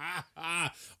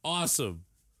 Awesome.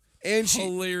 And she,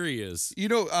 Hilarious. you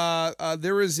know,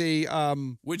 there was a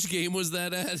Which game was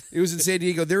that at? it was in San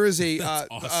Diego. There is a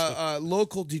awesome.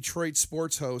 local Detroit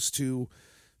sports host who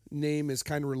name is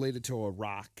kind of related to a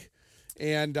rock,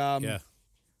 and Yeah.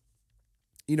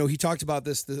 you know, he talked about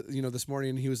this this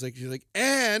morning, and she's like,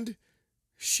 and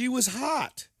she was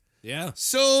hot, Yeah.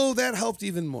 so that helped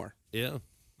even more. Yeah.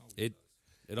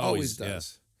 It Always yeah.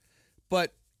 does.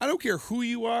 But I don't care who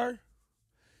you are.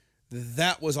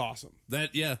 That was awesome.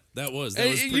 That was. And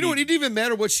Was you know what? pretty- It didn't even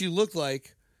matter what she looked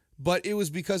like, but it was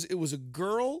because it was a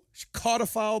girl. She caught a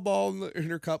foul ball in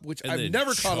her cup, which And I've then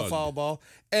never caught a chugged. foul ball,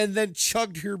 and then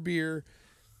chugged her beer.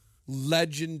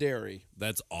 Legendary.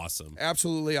 That's awesome.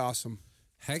 Absolutely awesome.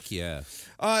 Heck yeah.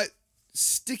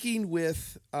 Sticking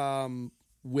with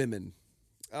women.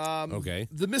 Okay.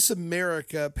 The Miss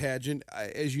America pageant,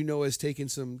 as you know, has taken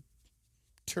some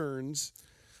turns.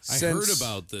 I heard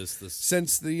about this.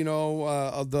 Since the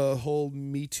of the whole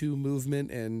Me Too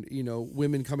movement, and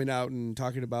women coming out and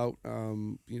talking about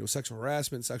sexual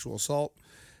harassment, sexual assault.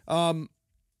 The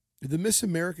Miss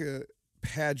America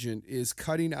pageant is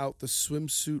cutting out the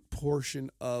swimsuit portion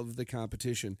of the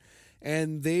competition,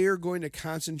 and they are going to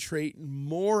concentrate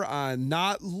more on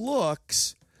not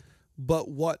looks, but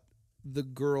what the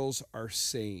girls are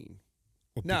saying.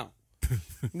 Now,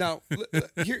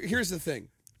 here's the thing.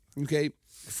 Okay,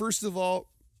 first of all,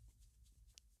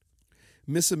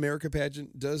 Miss America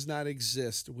pageant does not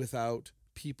exist without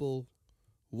people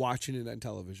watching it on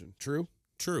television. True?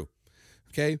 True.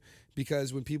 Okay,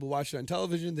 because when people watch it on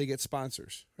television, they get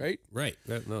sponsors, right? Right.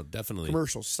 No, definitely.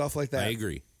 Commercials, stuff like that. I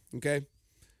agree. Okay.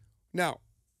 Now,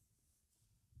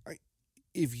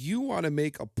 if you want to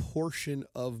make a portion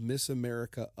of Miss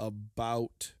America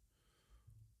about,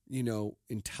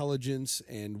 intelligence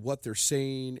and what they're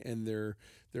saying and the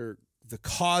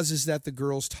causes that the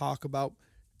girls talk about,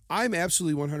 I'm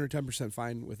absolutely 110%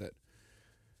 fine with it.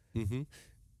 Mm-hmm.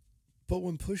 But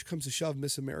when push comes to shove,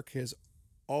 Miss America has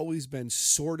always been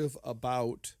sort of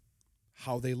about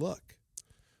how they look.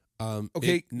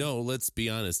 Okay. No, let's be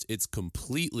honest. It's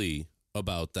completely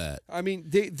about that. I mean,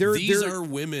 These are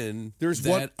women there's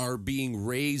that are being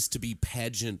raised to be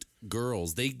pageant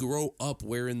girls. They grow up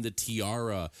wearing the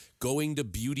tiara, going to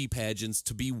beauty pageants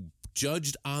to be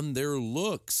judged on their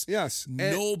looks. Yes.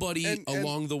 Nobody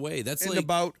along the way. That's and like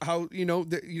about how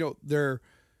they're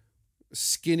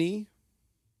skinny,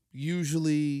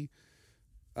 usually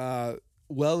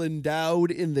well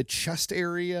endowed in the chest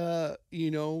area.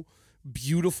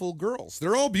 Beautiful girls.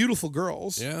 They're all beautiful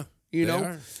girls. yeah. You they know,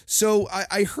 are. so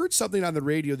I heard something on the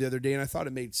radio the other day, and I thought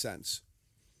it made sense.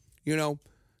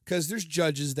 Because there's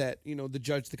judges that the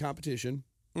judge the competition.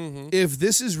 Mm-hmm. If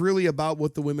this is really about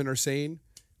what the women are saying,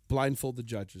 blindfold the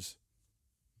judges.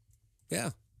 Yeah.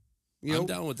 You know, I'm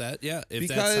down with that. Yeah. If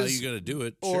that's how because- you're going to do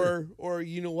it. Sure. or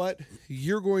you know what,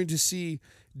 you're going to see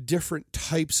different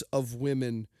types of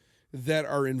women that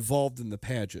are involved in the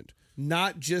pageant,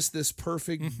 not just this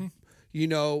perfect,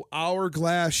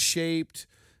 hourglass shaped.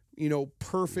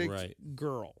 Perfect Right.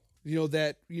 girl.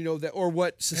 That or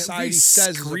what society At least says.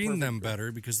 is a screen perfect them girl.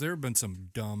 better, because there have been some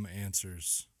dumb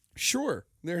answers. Sure,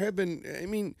 there have been. I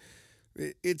mean,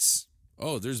 it's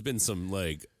Oh, there's been some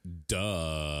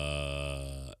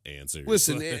duh answers.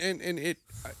 listen, and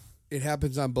it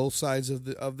happens on both sides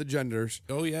of the genders.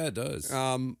 Oh yeah, it does.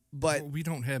 But Well, we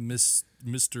don't have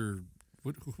Mr.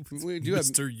 What, We do have-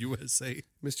 Mr. USA.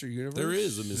 Mr. Universe, There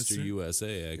is a Mr. Is there?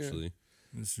 USA actually.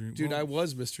 Mr. dude. well, I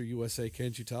was Mr. USA.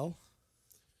 Can't you tell?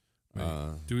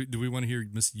 do we want to hear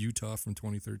Miss Utah from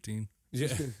 2013? Yeah.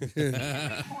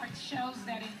 Report shows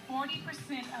that in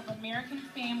 40% of American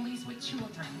families with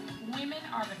children, women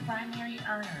are the primary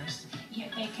earners,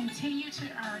 yet they continue to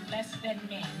earn less than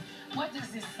men. What does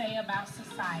this say about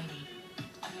society?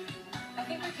 I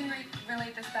think we can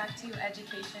relate this back to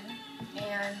education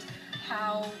and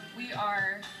how we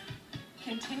are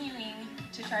continuing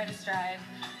to try to strive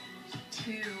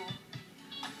to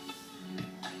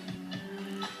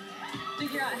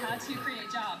figure out how to create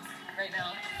jobs right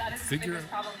now. That is the Figure biggest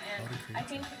out problem, how to and create I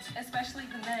think especially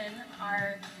the men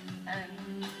are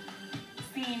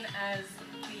seen as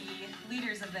the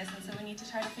leaders of this, and so we need to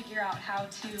try to figure out how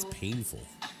to Painful.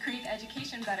 create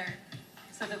education better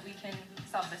so that we can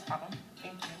solve this problem.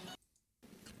 Thank you.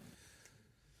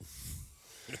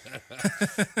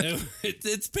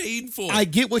 It's painful. I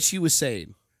get what she was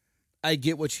saying. I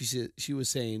get what she was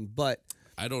saying, but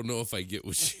I don't know if I get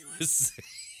what she was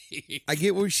saying. I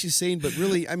get what she's saying, but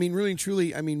really and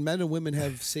truly, men and women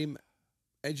have same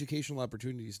educational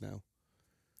opportunities now.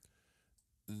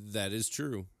 That is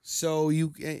true. So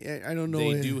I don't know.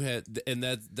 They do have, and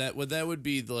that would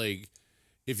be like,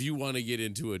 if you want to get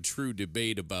into a true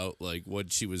debate about like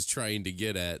what she was trying to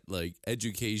get at, like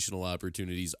educational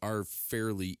opportunities are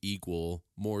fairly equal,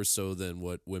 more so than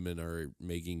what women are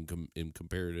making in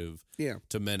comparative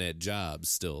to men at jobs.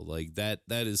 Still, like that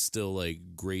is still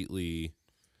like greatly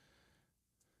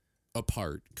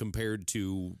apart compared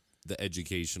to the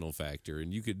educational factor,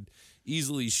 and you could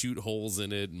easily shoot holes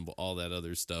in it and all that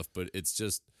other stuff, but it's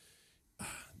just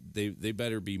they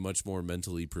better be much more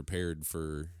mentally prepared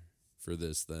for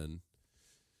this then,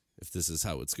 if this is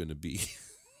how it's going to be.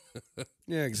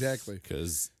 Yeah, exactly.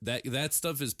 Because that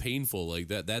stuff is painful. Like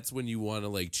that's when you want to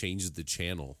like change the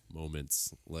channel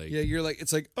moments. Like you're like,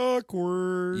 it's like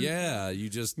awkward. Yeah, you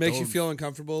just makes you feel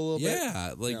uncomfortable a little bit.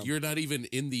 Yeah, like you're not even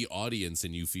in the audience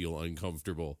and you feel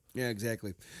uncomfortable. Yeah,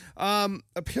 exactly.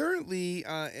 Apparently,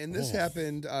 and this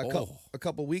happened a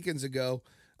couple weekends ago.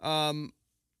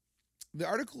 The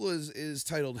article is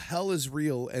titled "Hell is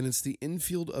Real," and it's the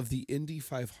infield of the Indy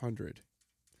 500.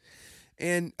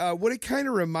 And what it kind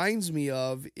of reminds me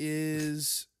of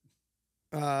is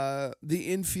the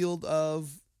infield of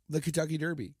the Kentucky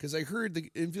Derby. Because I heard the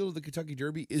infield of the Kentucky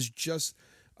Derby is just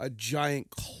a giant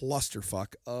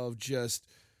clusterfuck of just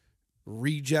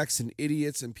rejects and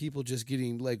idiots and people just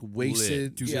getting like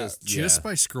wasted. Just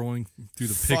by scrolling through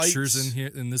the pictures in here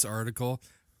in this article,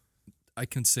 I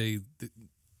can say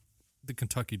the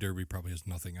Kentucky Derby probably has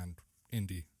nothing on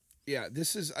Indy. Yeah,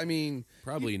 this is,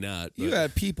 probably not. You but-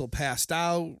 have people passed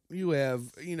out. You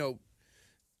have,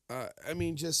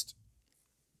 just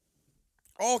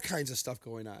all kinds of stuff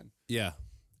going on. Yeah.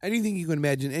 Anything you can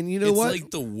imagine. And It's what? like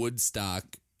the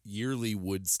yearly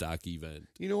Woodstock event.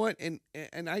 You know what? And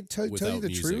I tell you Without the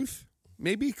music. truth,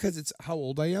 maybe because it's how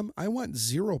old I am, I want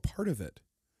zero part of it.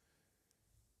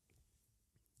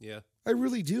 Yeah. I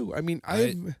really do. I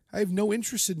have no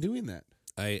interest in doing that.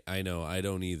 I know. I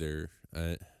don't either.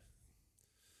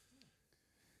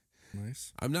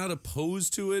 Nice. I'm not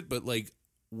opposed to it, but like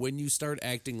when you start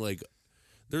acting like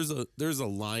there's a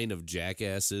line of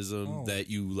jackassism that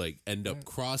you like end up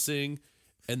crossing,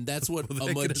 and that's what Will a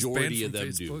that get us banned majority of from them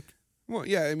Facebook? do. Well,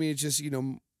 yeah, it's just, Reagan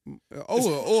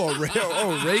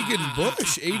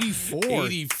Bush, 84.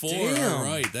 84. Damn. All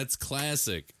right, that's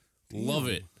classic. Love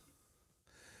it.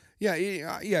 Yeah,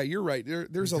 you're right.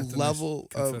 There's a Got the nice level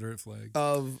Confederate flag.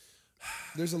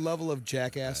 there's a level of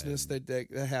jackassness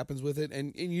that happens with it,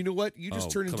 and you know what? You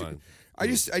just turn come into. on. I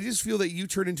just feel that you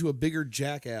turn into a bigger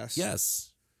jackass.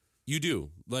 Yes, you do.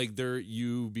 Like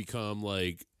you become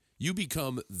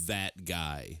that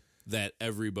guy that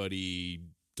everybody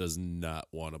does not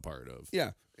want a part of.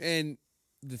 Yeah, and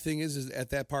the thing is at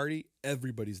that party,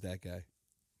 everybody's that guy.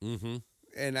 Mm-hmm.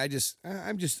 And I guess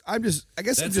I'm just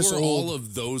That's where old. all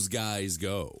of those guys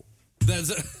go. That's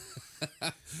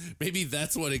maybe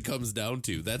that's what it comes down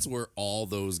to. That's where all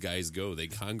those guys go. They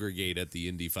congregate at the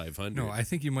Indy 500. No, I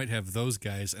think you might have those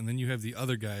guys, and then you have the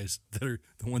other guys that are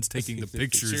the ones taking the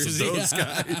pictures of those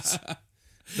guys.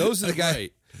 Those are the guys.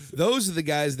 Right. Those are the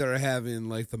guys that are having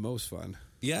like the most fun.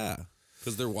 Yeah,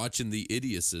 because they're watching the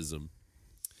idiocism.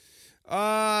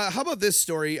 How about this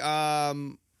story?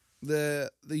 The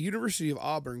University of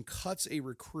Auburn cuts a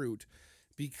recruit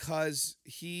because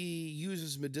he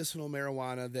uses medicinal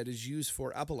marijuana that is used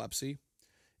for epilepsy,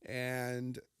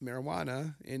 and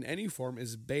marijuana in any form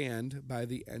is banned by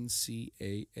the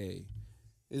NCAA.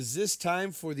 Is this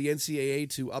time for the NCAA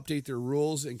to update their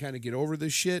rules and kind of get over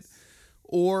this shit?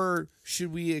 Or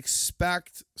should we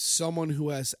expect someone who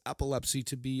has epilepsy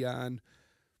to be on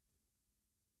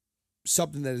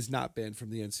something that is not banned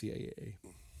from the NCAA?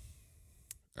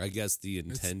 I guess the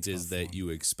intent is that you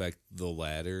expect the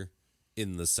latter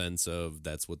in the sense of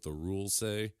that's what the rules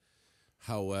say.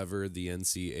 However, the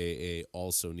NCAA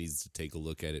also needs to take a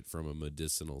look at it from a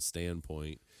medicinal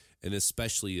standpoint. And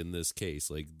especially in this case,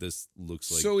 like this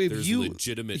looks like there's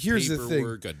legitimate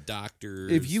paperwork, a doctor.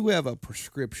 If you have a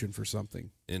prescription for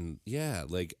something, and yeah,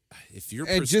 like if you're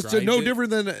and just prescribed no it, different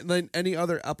than any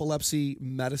other epilepsy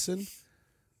medicine,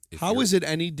 how is it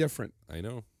any different? I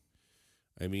know.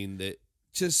 I mean that.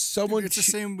 Just someone. It's the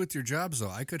same with your jobs,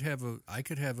 though. I could have a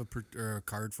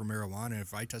card for marijuana.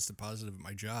 If I tested positive at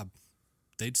my job,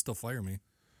 they'd still fire me.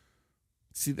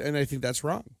 See, and I think that's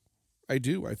wrong. I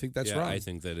do. I think that's wrong. I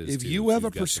think that is. If you have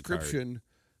a prescription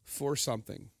for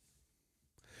something,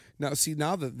 now see,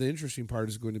 now the interesting part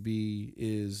is going to be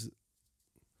is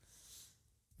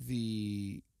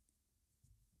the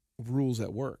rules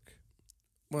at work.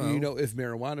 Well, If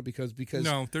marijuana because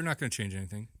No, they're not going to change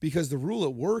anything. because the rule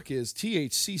at work is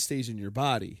THC stays in your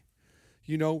body.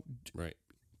 right.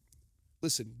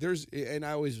 Listen, and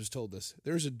I always was told this.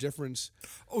 There's a difference.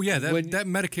 Oh yeah, When- that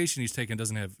medication he's taking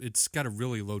doesn't have. It's got a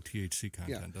really low THC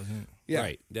content, doesn't it? Yeah.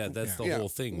 Right. Yeah, that's the Yeah. whole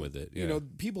thing with it. Yeah.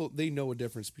 People they know a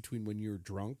difference between when you're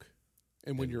drunk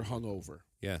and when you're hungover,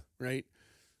 yeah. right?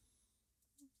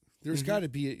 There's got to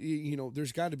be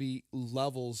there's got to be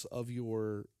levels of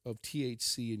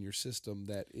THC in your system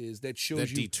that shows That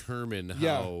you determine how.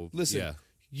 Yeah, listen, Yeah.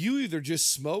 you either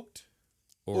just smoked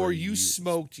or you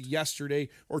smoked yesterday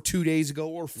or 2 days ago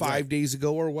or 5 days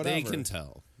ago or whatever. They can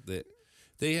tell that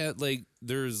they had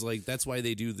there's that's why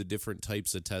they do the different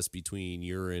types of tests between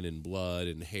urine and blood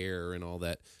and hair and all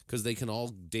that, because they can all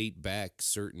date back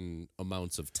certain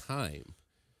amounts of time.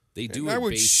 They do And it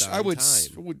based on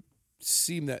time. would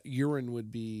seem that urine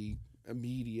would be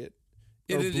immediate.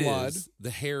 It or blood. is.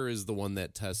 The hair is the one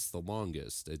that tests the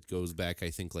longest. It goes back, I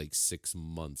think, 6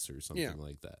 months or something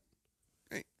like that.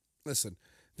 Hey, listen,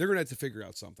 they're gonna have to figure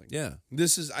out something. Yeah.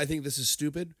 I think this is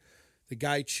stupid. The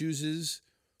guy chooses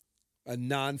a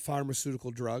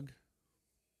non-pharmaceutical drug.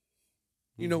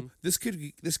 This could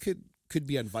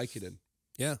be on Vicodin,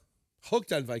 Yeah.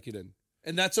 hooked on Vicodin,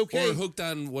 and that's okay. Or hooked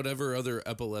on whatever other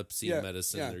epilepsy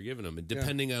medicine they're giving them, and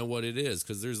depending on what it is,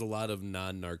 because there's a lot of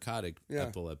non-narcotic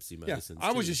epilepsy medicines.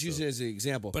 I was too, just using it as an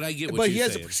example, But I get what But he you're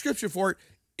has a saying. prescription for it.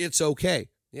 It's okay.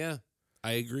 Yeah,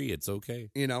 I agree. It's okay.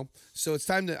 So it's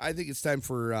time I think it's time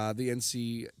for the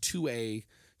NC2A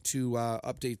to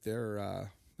update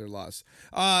their laws.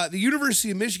 The University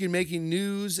of Michigan making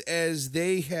news as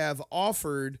they have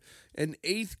offered an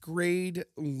 8th grade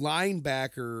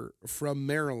linebacker from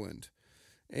Maryland.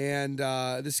 And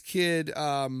this kid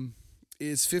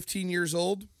is 15 years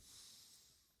old.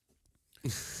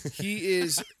 He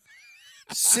is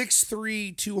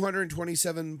 6'3",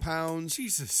 227 pounds.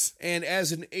 Jesus. And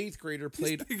as an 8th grader,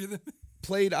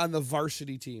 played on the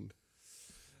varsity team.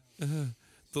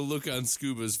 The look on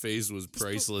Scuba's face was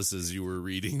priceless as you were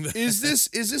reading that. Is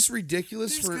this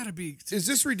ridiculous? There's gotta be. Is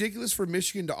this ridiculous for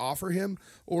Michigan to offer him,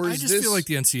 or I is just this? feel like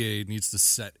the NCAA needs to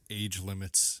set age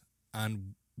limits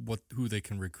on who they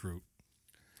can recruit.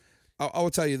 I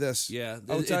will tell you this. Yeah,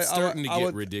 I will it's starting to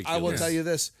get ridiculous. I will tell you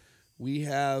this. We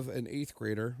have an 8th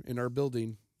grader in our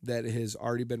building that has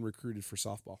already been recruited for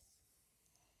softball.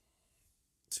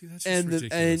 See, that's just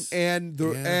ridiculous. And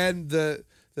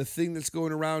the thing that's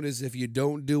going around is if you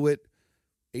don't do it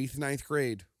 8th, 9th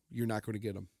grade, you're not going to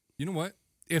get them. You know what?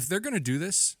 If they're going to do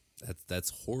this, That's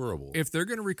horrible. if they're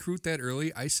going to recruit that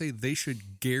early, I say they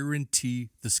should guarantee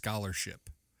the scholarship.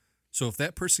 So if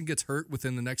that person gets hurt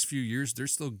within the next few years, they're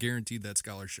still guaranteed that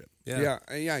scholarship. Yeah.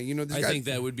 I think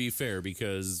that would be fair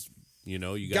because you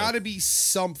got to be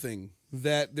something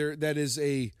that is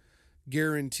a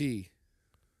guarantee.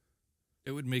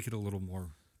 It would make it a little more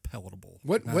palatable.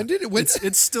 When did it? When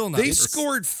It's still not. they it's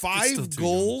scored still 5 too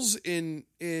goals in.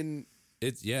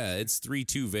 It's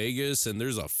 3-2 Vegas and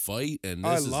there's a fight and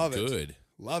I this love is it. good.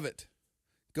 Love it.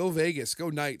 Go Vegas. Go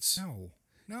Knights.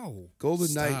 No. Golden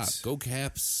Stop. Knights. Go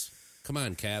Caps. Come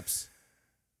on, Caps.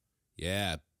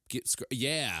 Yeah.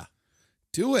 Yeah.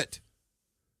 Do it.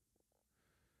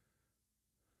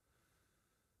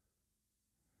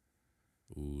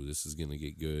 Ooh, this is gonna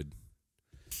get good.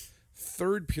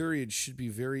 Third period should be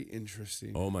very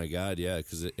interesting. Oh my God, yeah,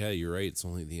 because you're right. It's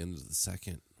only the end of the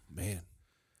second. Man,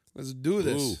 Let's do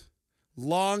this. Ooh.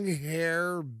 Long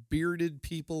hair, bearded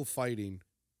people fighting.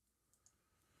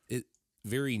 it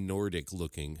very Nordic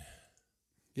looking.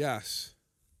 Yes.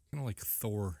 Kind of like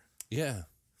Thor. Yeah,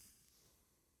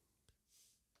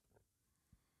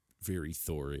 very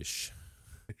Thorish.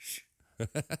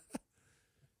 Where's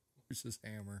his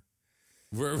hammer?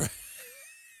 We're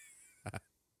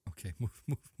Okay, move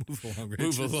along. move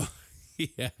Rich. along.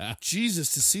 Yeah,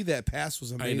 Jesus, to see that pass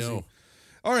was amazing. I know.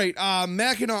 All right,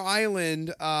 Mackinac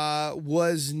Island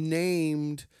was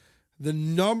named the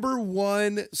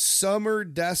 #1 summer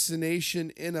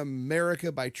destination in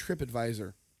America by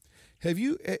TripAdvisor. Have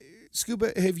you,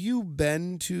 Scuba? Have you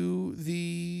been to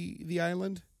the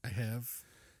island? I have.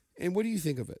 And what do you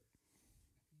think of it?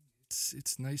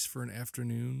 It's nice for an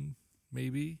afternoon,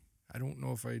 maybe. I don't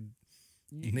know if I'd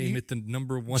name it the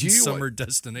 #1 do you summer want-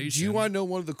 destination. Do you want to know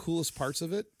one of the coolest parts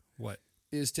of it? what?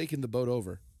 Is taking the boat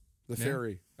over the Yeah.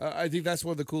 ferry. I think that's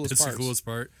one of the coolest That's parts. the coolest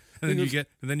part. And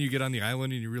then you get on the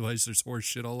island and you realize there's horse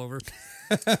shit all over.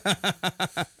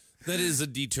 That is a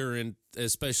deterrent,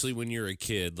 especially when you're a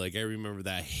kid. Like I remember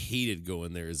that I hated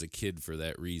going there as a kid for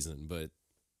that reason. But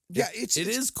Yeah, it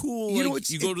is cool. you know, Like,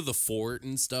 you go to the fort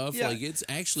and stuff. Yeah. Like, it's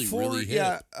actually For- really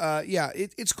hip.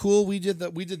 it's cool. We did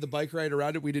the bike ride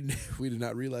around it. We did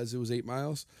not realize it was 8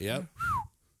 miles. Yep.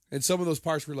 And some of those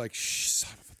parts were like, shh,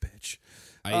 son of a bitch.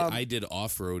 I did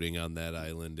off-roading on that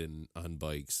island and on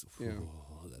bikes. Yeah.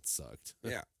 Oh, that sucked.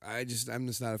 Yeah, I'm just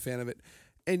not a fan of it.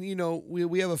 And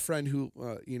we have a friend who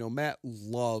Matt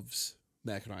loves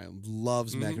Mackinac Island,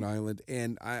 Mackinac Island,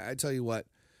 and I tell you what,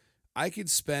 I'm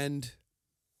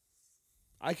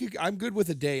good with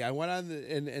a day. I went on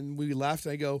and we left.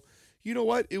 And I go, you know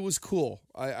what? It was cool.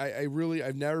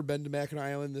 I've never been to Mackinac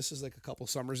Island. This is like a couple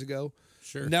summers ago.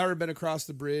 Sure. Never been across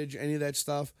the bridge, any of that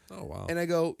stuff. Oh, wow. And I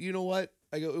go, you know what?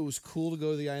 It was cool to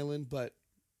go to the island, but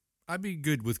I'd be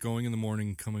good with going in the morning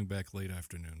and coming back late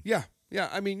afternoon. yeah.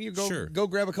 I mean, you Sure. go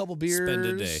grab a couple beers. Spend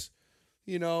a day.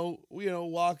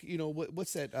 Walk.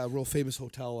 What's that real famous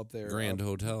hotel up there? Grand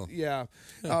Hotel. Yeah.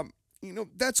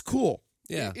 That's cool.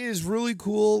 Yeah. It is really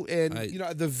cool, and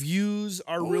I- the views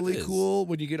are Oh, it really is. cool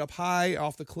when you get up high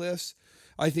off the cliffs.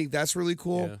 I think that's really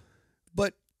cool. Yeah.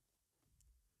 But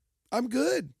I'm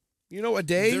good. A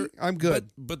day, I'm good.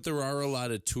 But there are a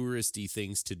lot of touristy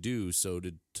things to do. So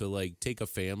to like take a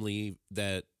family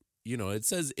that, it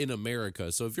says in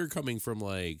America. So if you're coming from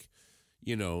like,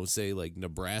 say like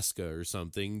Nebraska or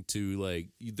something to like,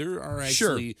 there are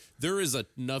actually, there is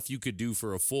enough you could do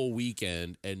for a full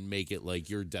weekend and make it like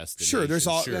your destination. Sure, there's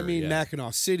all. Sure, yeah. Mackinac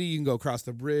Mackinac City, you can go across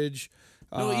the bridge.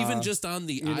 No, even just on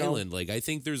the island, like I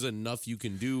think there's enough you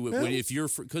can do if you're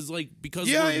because we're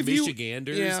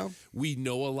Michiganders, we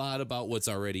know a lot about what's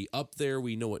already up there.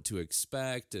 We know what to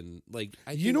expect, and like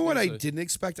I didn't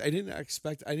expect? I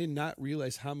did not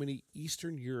realize how many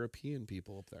Eastern European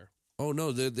people up there. Oh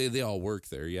no, they all work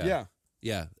there. Yeah,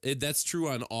 Yeah. That's true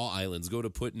on all islands. Go to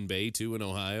Put-in Bay too in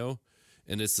Ohio,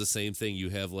 and it's the same thing. You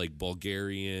have like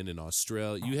Bulgarian and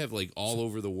Australia. You have like all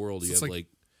over the world. You have like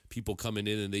people coming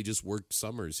in and they just work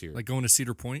summers here. Like going to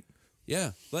Cedar Point?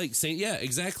 Yeah, like same. Yeah,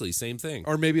 exactly, same thing.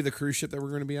 Or maybe the cruise ship that we're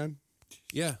going to be on.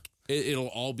 Yeah, it'll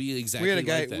all be exactly. We had a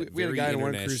guy. like that. We had a Very guy on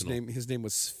one cruise. international. His name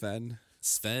was Sven.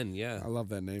 Sven. Yeah, I love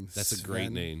that name. that's a great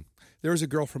Sven. name. There was a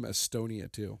girl from Estonia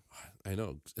too. I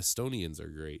know Estonians are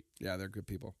great. Yeah, they're good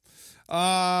people.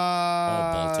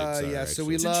 Baltics are, yeah. So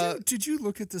we actually. love. Did you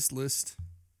look at this list?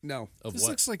 No. Of This what?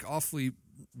 looks like awfully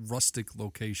rustic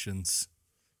locations.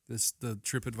 The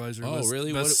TripAdvisor Oh, list.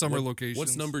 really? Best summer what- locations.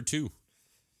 What's number 2?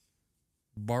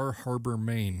 Bar Harbor,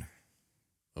 Maine.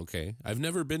 Okay, I've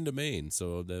never been to Maine,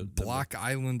 so Block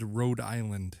Island, Rhode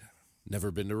Island.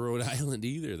 never been to Rhode Island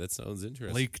either. That sounds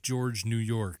interesting. Lake George, New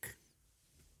York.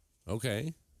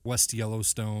 Okay, West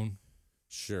Yellowstone.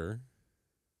 sure.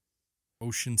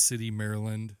 Ocean City,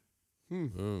 Maryland.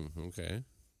 Okay.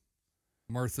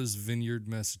 Martha's Vineyard,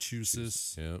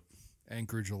 Massachusetts. Yeah.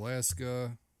 Anchorage,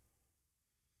 Alaska.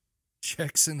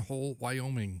 Jackson Hole,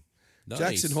 Wyoming. Nice.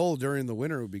 Jackson Hole during the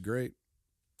winter would be great.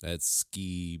 That's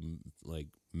ski like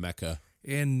mecca.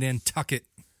 And Nantucket.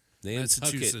 Nantucket.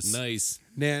 Massachusetts. Nice.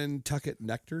 Nantucket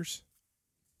Nectars.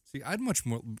 See, I'd much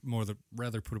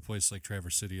rather put a place like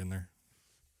Traverse City in there.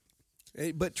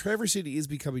 But Traverse City is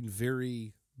becoming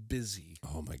very busy.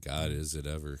 Oh my God, is it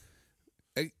ever?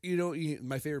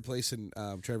 My favorite place in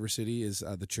Traverse City is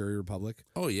the Cherry Republic.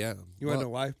 Oh yeah. You want to know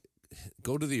why?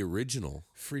 Go to the original.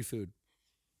 Free food.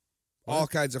 All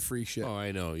kinds of free shit. Oh,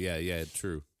 I know. Yeah,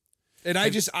 true. And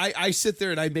I sit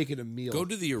there and I make it a meal. Go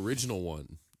to the original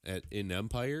one in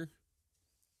Empire.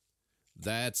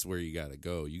 That's where you got to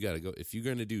go. You got to go if you're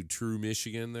going to do true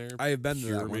Michigan there. I have been to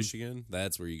pure that one. Michigan.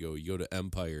 That's where you go. You go to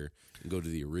Empire and go to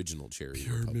the original Cherry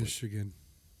Pure Republic. Michigan.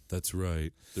 That's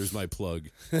right. There's my plug.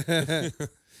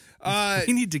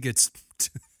 We need to get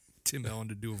Tim Allen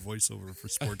to do a voiceover for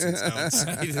Sports and Scouts.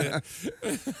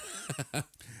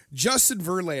 Justin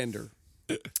Verlander.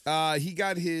 He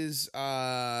got his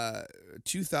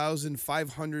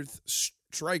 2,500th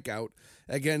strikeout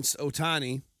against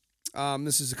Ohtani.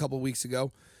 This is a couple weeks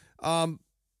ago.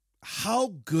 How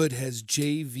good has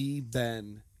JV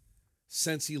been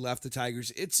since he left the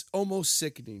Tigers? It's almost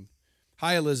sickening.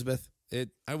 Hi, Elizabeth.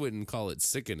 I wouldn't call it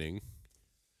sickening.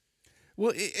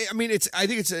 Well, I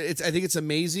think it's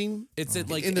amazing. It's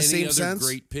like in the any same other sense.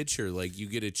 great pitcher. Like you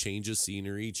get a change of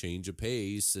scenery, change of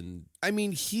pace, and I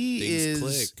mean, Things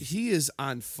click. he is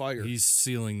on fire. He's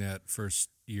sealing that first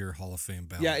year Hall of Fame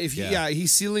ballot.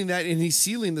 He's sealing that, and he's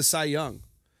sealing the Cy Young.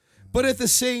 But at the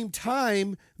same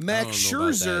time, Max I don't know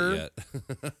about Scherzer,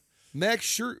 that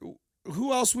yet.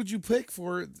 who else would you pick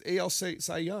for AL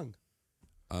Cy Young?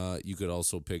 You could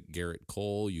also pick Garrett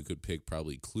Cole. You could pick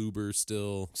probably Kluber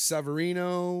still.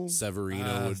 Severino.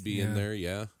 Severino would be in yeah. there.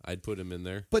 Yeah, I'd put him in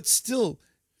there. But still,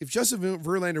 if Justin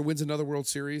Verlander wins another World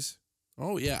Series,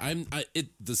 Oh yeah,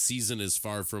 the season is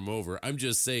far from over. I'm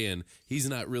just saying he's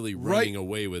not really running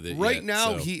away with it right yet,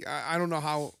 now. so. I don't know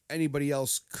how anybody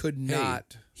else could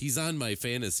not. He's on my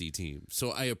fantasy team,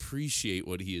 so I appreciate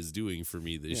what he is doing for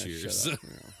me this year. shut So. up.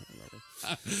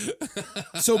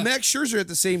 So Max Scherzer at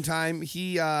the same time,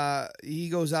 he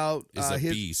goes out, Is a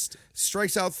beast.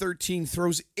 strikes out 13,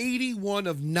 throws 81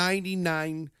 of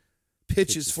 99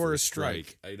 pitches for a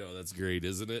strike. I know, that's great,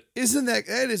 isn't it? Isn't that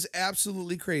is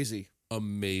absolutely crazy?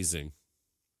 Amazing.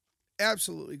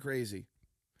 Absolutely crazy.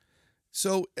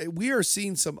 So we are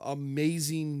seeing some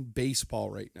amazing baseball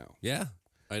right now. Yeah,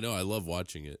 I know. I love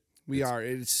watching it.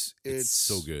 It's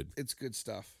so good. It's good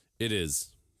stuff. It is.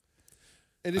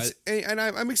 And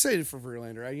I'm excited for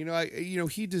Verlander.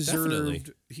 He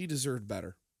deserved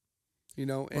better.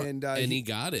 And he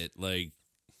got it. Like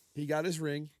he got his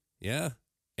ring. Yeah,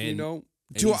 And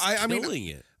killing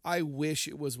it. I wish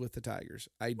it was with the Tigers.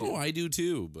 I do. Oh, I do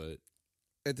too. But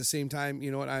at the same time,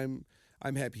 you know what? I'm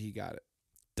happy he got it.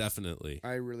 Definitely.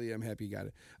 I really am happy he got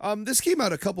it. This came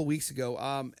out a couple weeks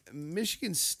ago.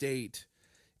 Michigan State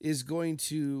is going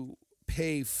to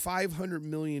pay $500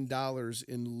 million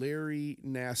in Larry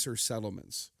Nassar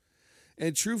settlements.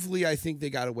 And truthfully, I think they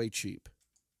got away cheap.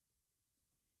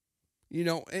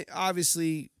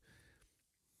 Obviously,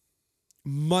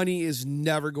 money is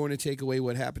never going to take away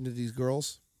what happened to these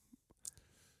girls.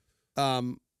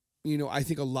 I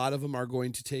think a lot of them are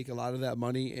going to take a lot of that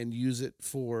money and use it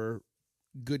for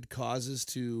good causes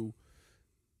to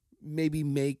maybe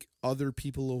make other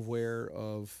people aware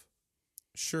of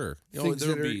sure. things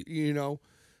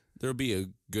there'll be a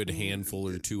good handful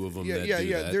or two of them that do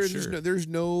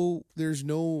that. There's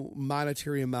no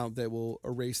monetary amount that will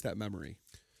erase that memory.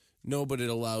 No, but it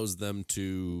allows them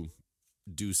to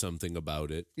do something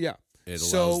about it. Yeah. It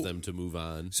allows them to move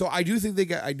on. So I do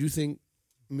think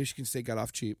Michigan State got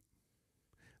off cheap.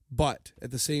 But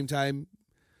at the same time,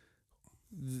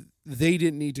 they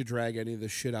didn't need to drag any of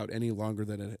this shit out any longer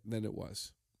than it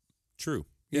was. True.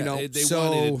 They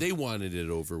wanted it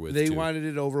over with. They wanted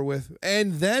it over with.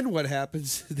 And then what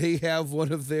happens? They have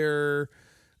one of their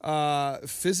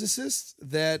physicists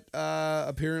that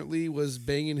apparently was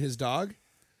banging his dog.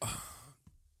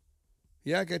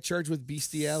 Yeah, got charged with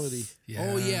bestiality. Yeah.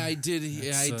 Oh yeah, I did.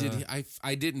 Yeah, I did.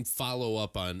 I didn't follow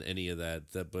up on any of that.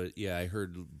 But yeah, I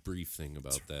heard a brief thing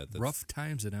about that. That's rough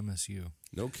times at MSU.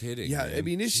 No kidding. Yeah, man. I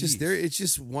mean it's just there. It's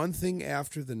just one thing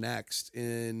after the next,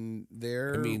 and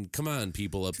there. I mean, come on,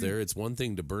 people up there. It's one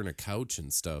thing to burn a couch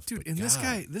and stuff, dude. But And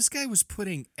God. this guy was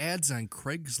putting ads on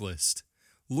Craigslist,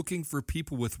 looking for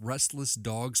people with restless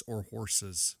dogs or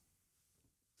horses.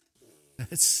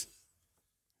 That's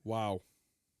wow.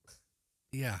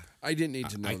 Yeah, I didn't need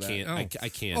to know that. Can't. I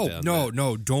can't. Oh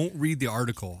no! Don't read the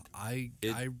article.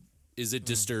 Is it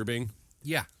disturbing?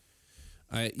 Yeah.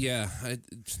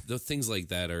 The things like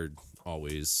that are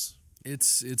always.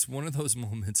 It's one of those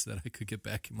moments that I could get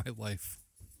back in my life.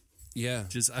 Yeah.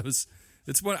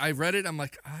 It's what I read it. I'm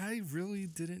like, I really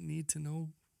didn't need to know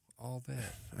all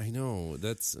that. I know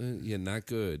that's not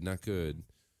good. Not good.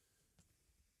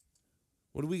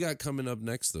 What do we got coming up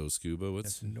next, though, Scuba? I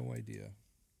have no idea.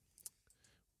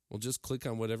 Well, just click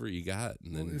on whatever you got,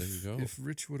 and then there you go. If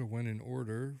Rich would have went in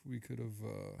order, we could have.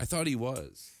 I thought he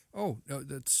was. Oh, no,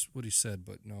 that's what he said,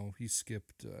 but no, he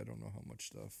skipped. I don't know how much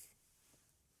stuff.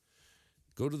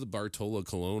 Go to the Bartolo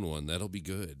Colon one. That'll be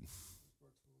good.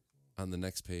 On the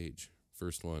next page,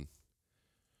 first one.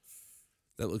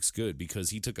 That looks good because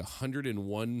he took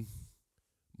 101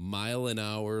 mile an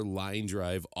hour line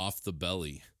drive off the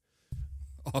belly.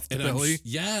 Off the belly?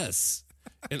 Yes.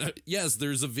 And yes,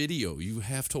 there's a video. You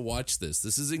have to watch this.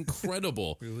 This is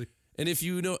incredible. Really? And if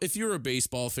you're a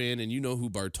baseball fan and you know who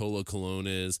Bartolo Colon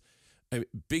is,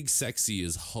 Big Sexy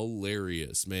is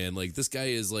hilarious, man. Like this guy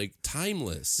is like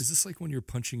timeless. Is this like when you're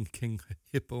punching King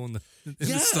Hippo in the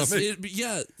yes, stomach?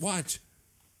 Watch.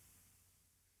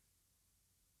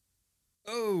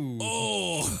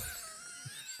 Oh.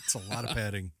 It's a lot of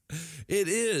padding. It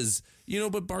is.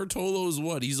 But Bartolo's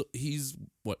what? He's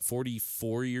what,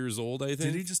 44 years old, I think?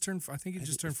 Did he just turn? I think he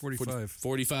just turned 45.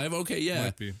 45? Okay, yeah.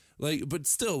 Might be. But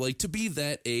still, to be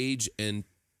that age and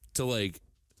to,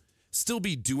 still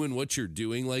be doing what you're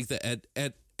doing like that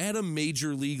at a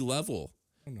major league level.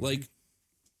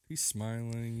 He's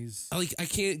smiling. He's I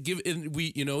can't give, and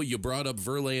you brought up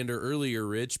Verlander earlier,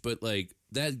 Rich, but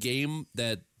that game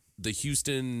that the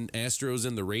Houston Astros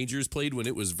and the Rangers played when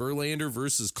it was Verlander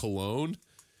versus Colon,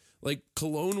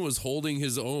 Colon was holding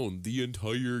his own the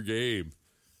entire game.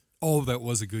 Oh, that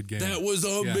was a good game. That was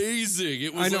amazing. Yeah.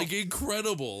 It was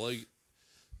incredible.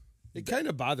 It kind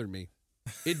of bothered me.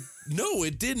 No,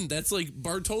 it didn't. That's like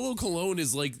Bartolo Colon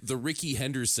is like the Ricky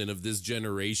Henderson of this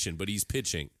generation, but he's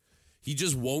pitching. He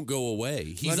just won't go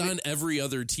away. He's on every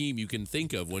other team you can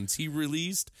think of. Once he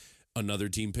released, another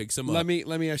team picks him up. Let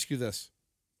me ask you this.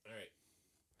 All right.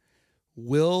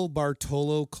 Will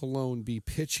Bartolo Colon be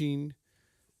pitching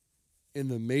in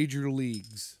the major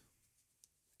leagues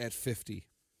at 50?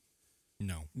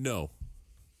 No.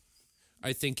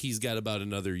 I think he's got about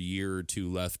another year or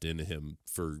two left in him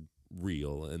for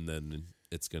real, and then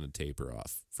it's going to taper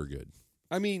off for good.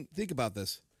 I mean, think about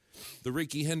this. The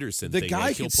Ricky Henderson The thing. guy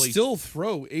like can he'll play, still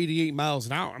throw 88 miles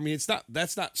an hour. I mean,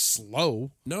 that's not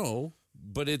slow. No,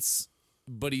 but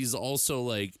he's also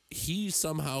like, he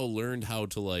somehow learned how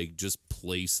to like just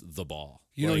place the ball.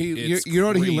 You know, Like, you it's know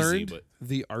what he crazy, learned? but-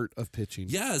 The art of pitching.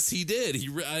 Yes, he did.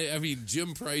 I mean,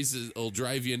 Jim Price will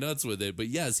drive you nuts with it, but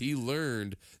yes, he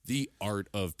learned the art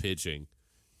of pitching.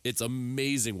 It's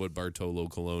amazing what Bartolo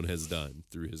Colon has done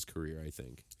through his career, I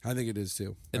think. I think it is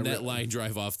too. And that line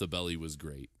drive off the belly was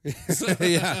great.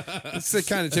 Yeah, it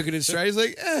kind of took it in stride. He's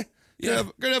like,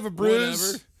 gonna have a bruise.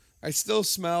 Whatever. I still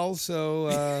smell,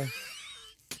 so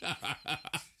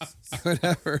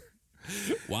whatever.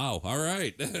 Wow. All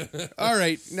right. All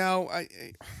right, now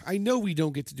I know we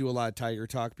don't get to do a lot of Tiger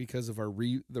talk because of our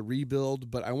the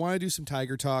rebuild, but I want to do some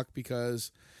Tiger talk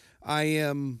because I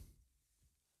am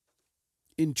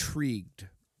intrigued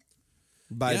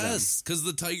by them. Yes, because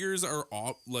the Tigers are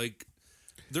all like,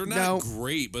 they're not Now-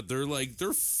 great, but they're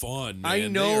fun. Man. I They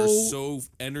know- are so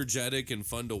energetic and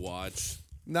fun to watch.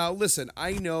 Now, listen,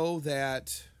 I know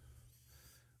that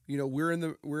we're in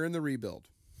the rebuild.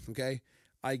 Okay,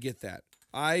 I get that.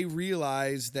 I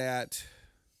realize that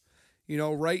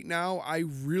right now I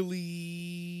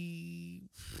really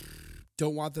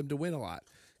don't want them to win a lot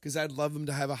because I'd love them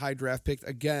to have a high draft pick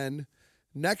again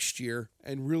next year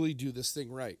and really do this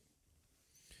thing right.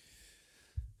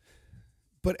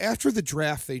 But after the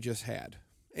draft they just had,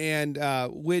 and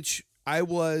which I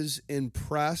was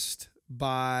impressed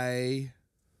by.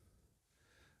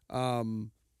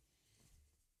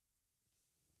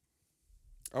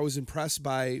 I was impressed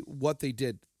by what they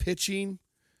did. Pitching.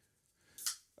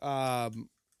 I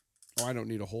don't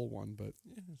need a whole one, but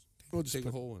we'll just Take a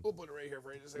put, whole one. We'll put it right here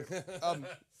for you. Just a second.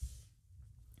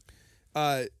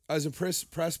 I was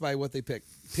impressed by what they picked.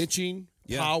 Pitching,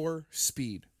 Yeah. power,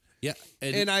 speed. Yeah.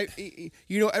 And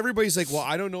everybody's like, well,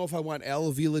 I don't know if I want Al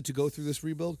Avila to go through this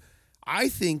rebuild.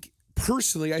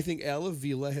 Personally, I think Al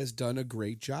Avila has done a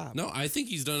great job. No, I think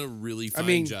he's done a really I fine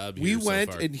mean, job we here so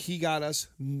went far. and he got us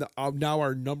now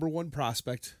our number one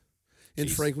prospect in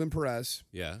Jeez. Franklin Perez.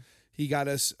 Yeah. He got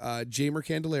us Jamer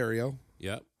Candelario,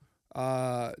 Yep.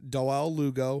 Doel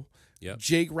Lugo, Yep.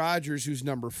 Jake Rogers, who's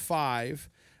number 5,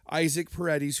 Isaac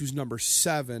Paredes, who's number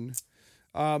 7.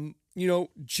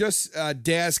 Just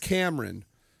Daz Cameron,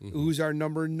 who's our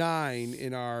number 9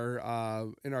 in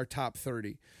our top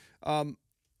 30.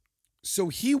 So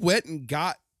he went and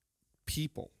got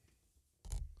people.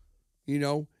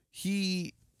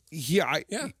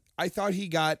 I thought he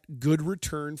got good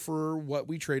return for what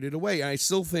we traded away. And I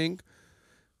still think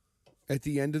at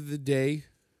the end of the day,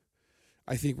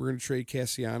 I think we're going to trade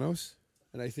Castellanos,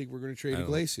 and I think we're going to trade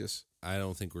Iglesias. I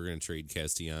don't think we're going to trade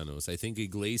Castellanos. I think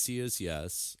Iglesias,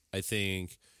 yes. I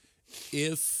think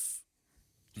if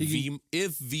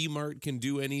V-Mart can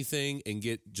do anything and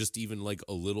get just even like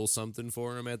a little something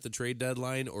for him at the trade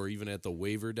deadline or even at the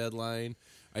waiver deadline,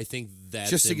 I think that's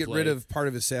Just to in get play. rid of part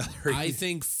of his salary. I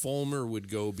think Fulmer would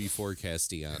go before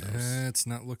Castellanos. It's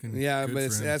not looking yeah, good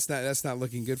but for him. that's not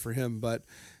looking good for him. But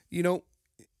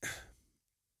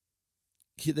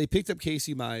they picked up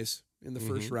Casey Mize in the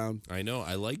first round. I know.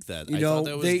 I like that. I thought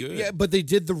that was good. Yeah, but they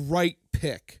did the right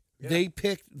pick. Yeah. They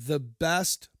picked the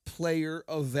best player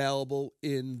available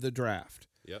in the draft.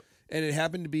 Yep. And it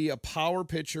happened to be a power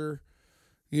pitcher.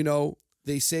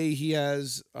 They say he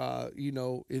has,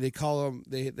 they call him,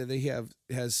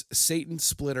 has Satan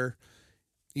splitter.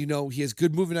 He has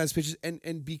good movement on his pitches.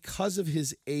 And because of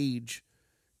his age,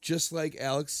 just like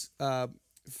Alex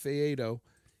Faedo,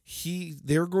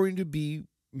 they're going to be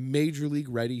major league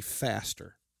ready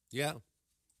faster. Yeah.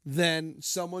 Than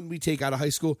someone we take out of high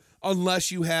school,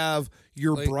 unless you have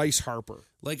your Bryce Harper.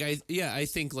 I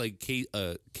think Casey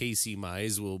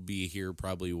Mize will be here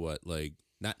probably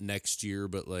not next year,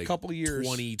 but couple of years,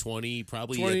 2020,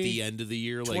 probably at the end of the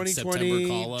year, like 2020, September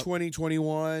call up,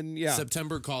 2021, yeah,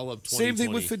 September call up. 2020. Same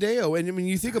thing with Fideo, and I mean,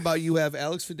 you think about you have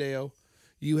Alex Fideo,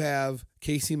 you have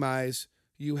Casey Mize,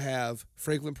 you have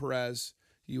Franklin Perez.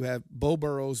 You have Bo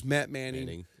Burrows, Matt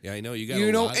Manning. Yeah, I know. You got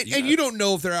and you don't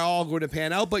know if they're all going to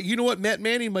pan out, but you know what? Matt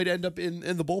Manning might end up in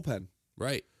the bullpen.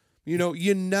 Right. You know,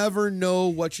 you never know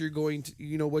what you're going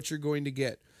to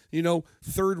get. You know,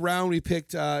 third round we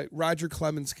picked Roger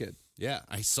Clemens' kid. Yeah,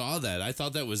 I saw that. I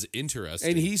thought that was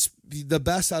interesting. And he's the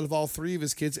best out of all three of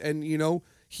his kids. And, you know,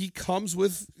 he comes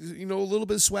with, you know, a little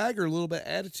bit of swagger, a little bit of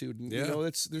attitude. And, you know,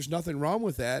 there's nothing wrong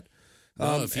with that.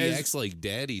 No, if he acts like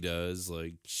Daddy does,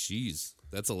 like, jeez,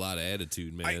 that's a lot of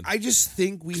attitude, man. I just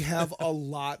think we have a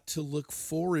lot to look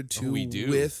forward to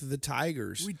with the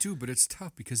Tigers. We do, but it's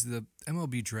tough because the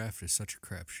MLB draft is such a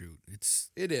crapshoot.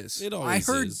 It is. It always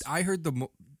is. I heard the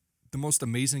most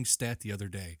amazing stat the other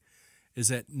day is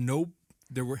that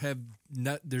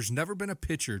there's never been a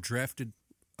pitcher drafted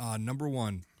number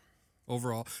 1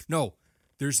 overall. No,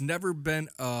 there's never been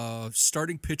a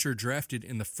starting pitcher drafted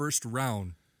in the first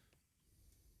round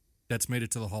that's made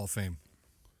it to the Hall of Fame.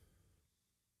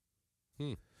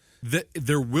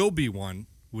 There will be one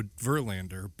with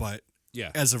Verlander, but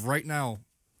as of right now,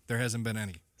 there hasn't been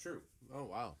any. True. Oh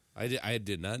wow, I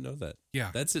did not know that.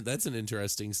 Yeah, that's an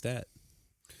interesting stat.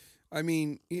 I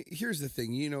mean, here's the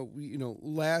thing.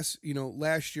 Last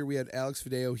year we had Alex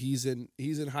Fideo. He's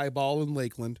in high ball in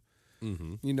Lakeland.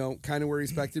 Mm-hmm. You know, kind of where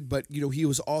he's expected, but you know he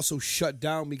was also shut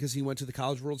down because he went to the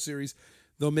College World Series.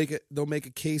 They'll make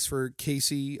a case for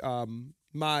Casey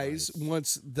Mize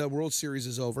once the World Series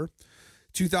is over.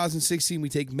 2016 we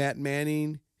take Matt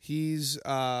Manning. He's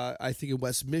I think in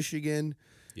West Michigan.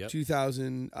 Yep.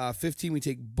 2015 we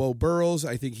take Bo Burrows.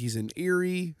 I think he's in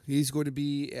Erie. He's going to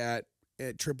be at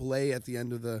AAA at the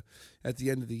end of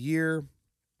the year.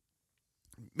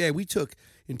 Man, we took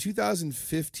in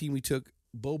 2015 we took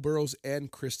Bo Burrows and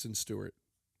Kristen Stewart.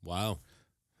 Wow.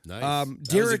 Nice.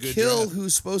 Derek Hill,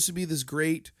 who's supposed to be this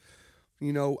great,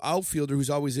 you know, outfielder who's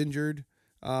always injured.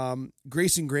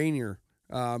 Grayson Grenier.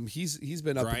 He's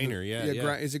been up. Griner,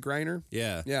 Is it Griner?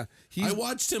 Yeah. Yeah. I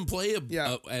watched him play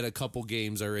at a couple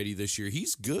games already this year.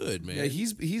 He's good, man. Yeah,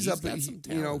 he's up.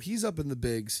 He's up in the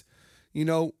bigs. You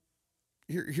know,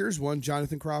 here's one.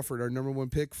 Jonathan Crawford, our number 1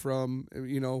 pick from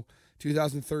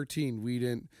 2013. We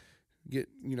didn't get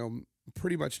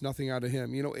pretty much nothing out of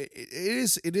him. You know, it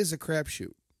is a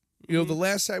crapshoot. You know, the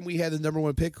last time we had the number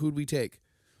 1 pick, who'd we take?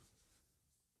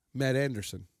 Matt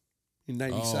Anderson in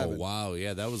 97. Oh, wow.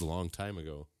 Yeah, that was a long time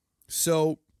ago.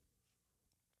 So.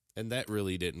 And that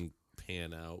really didn't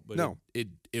pan out. But no.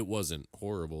 It wasn't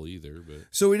horrible either. But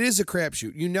so it is a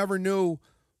crapshoot. You never know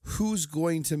who's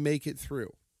going to make it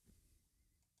through.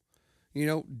 You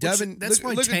know, Devin. That's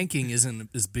why tanking isn't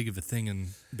as big of a thing in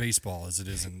baseball as it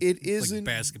is in like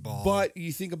basketball. But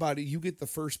you think about it, you get the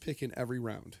first pick in every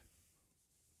round.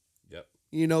 Yep.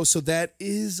 You know, so that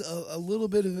is a little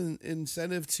bit of an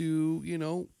incentive to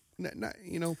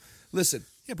listen.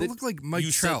 Yeah, but look like Mike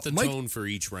Trout. Set the tone for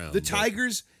each round. The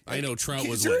Tigers. I know Trout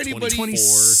was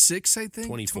 26, I think.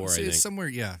 24, I think. Somewhere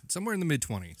in the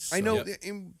mid-20s. So. I know.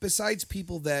 And besides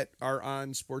people that are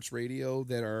on sports radio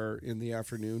that are in the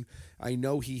afternoon, I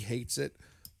know he hates it,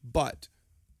 but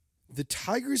the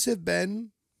Tigers have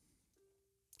been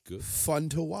good, fun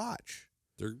to watch.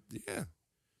 They're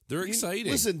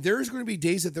exciting. Listen, there's going to be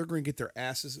days that they're going to get their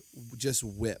asses just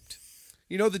whipped.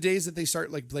 You know, the days that they start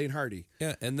like Blaine Hardy.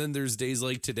 Yeah, and then there's days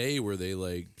like today where they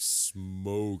like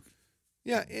smoke.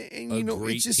 Yeah, and you know,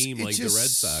 great team like the Red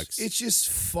Sox. It's just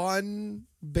fun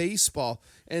baseball,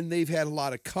 and they've had a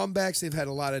lot of comebacks. They've had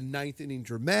a lot of ninth inning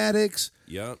dramatics.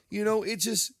 Yeah, you know, it's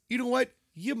just, you know what?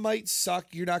 You might suck.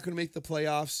 You're not going to make the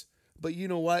playoffs, but you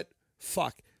know what?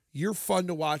 Fuck. You're fun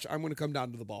to watch. I'm going to come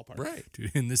down to the ballpark. Right.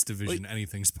 Dude, in this division,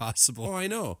 anything's possible. Oh, I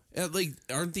know. Like,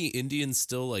 aren't the Indians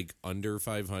still like under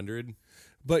 500?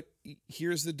 But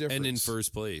here's the difference. And in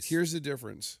first place. Here's the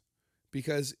difference.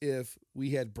 Because if we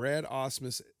had Brad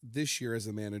Ausmus this year as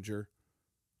a manager,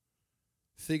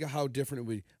 think of how different it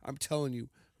would be. I'm telling you,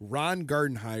 Ron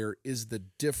Gardenhire is the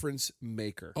difference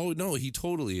maker. Oh, no, he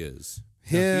totally is.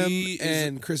 Him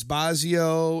and Chris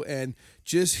Bosio and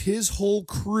just his whole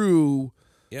crew.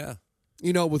 Yeah.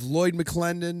 You know, with Lloyd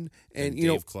McClendon and you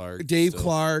Dave know, Clark. Dave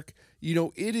Clark. You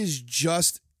know, it is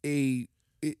just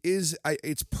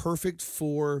it's perfect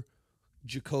for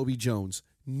Jacoby Jones,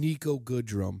 Nico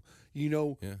Goodrum. You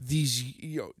know, these,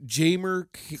 Jamer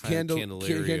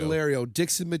Candelario,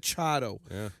 Dixon Machado,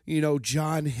 you know,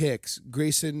 John Hicks,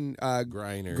 Grayson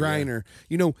Griner.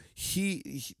 You know,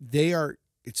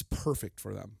 it's perfect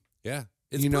for them. Yeah.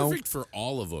 It's perfect for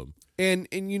all of them. And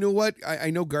you know what? I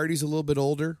know Gardy's a little bit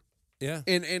older. Yeah.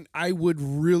 And I would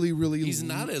really, really... He's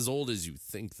not as old as you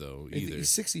think, though, either. He's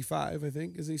 65, I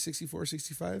think. Isn't he 64,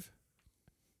 65?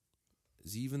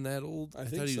 Is he even that old? I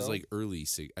thought he was like early.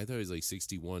 I thought he was like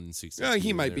 61, 62. Yeah,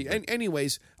 he might be. And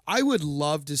anyways, I would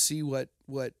love to see what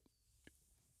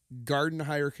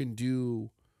Gardenhire can do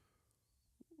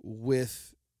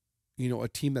with a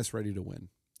team that's ready to win.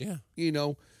 Yeah.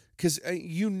 Because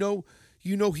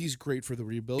he's great for the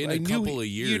rebuild. In I a knew couple of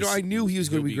years, I knew he was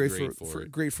going to be he'll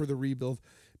great for the rebuild.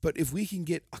 But if we can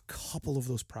get a couple of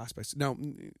those prospects, now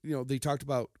they talked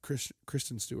about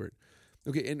Kristen Stewart.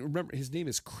 Okay, and remember his name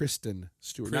is Kristen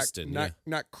Stewart,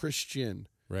 not Christian.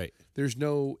 Right. There's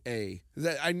no A.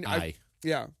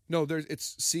 Yeah, no.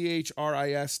 It's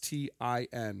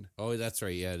Christin. Oh, that's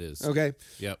right. Yeah, it is. Okay.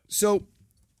 Yep. So,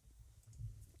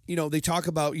 they talk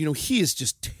about he is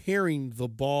just tearing the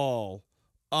ball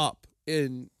up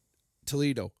in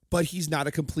Toledo, but he's not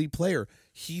a complete player.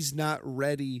 He's not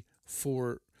ready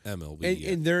for MLB.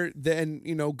 And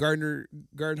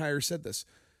Gardenhire said this.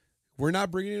 We're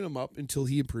not bringing him up until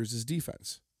he improves his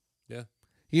defense. Yeah.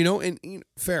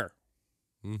 Fair.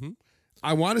 Mm-hmm.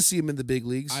 I want to see him in the big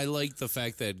leagues. I like the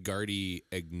fact that Gardy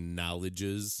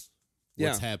acknowledges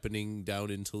what's happening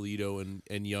down in Toledo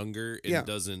and younger. It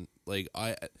doesn't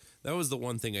that was the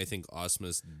one thing I think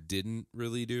Ausmus didn't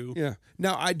really do. Yeah.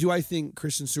 Now, I think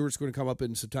Kristen Stewart's going to come up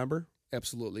in September?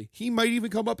 Absolutely. He might even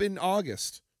come up in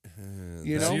August.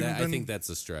 I think that's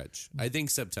a stretch. I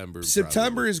think September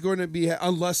is going to be,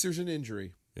 unless there's an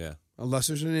injury. Yeah. Unless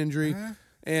there's an injury.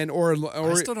 Or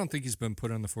I still don't think he's been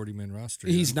put on the 40-man roster.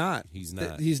 He's not. He's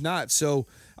not. He's not. So,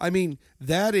 I mean,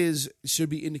 that should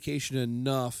be indication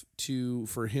enough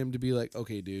for him to be like,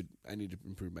 okay, dude, I need to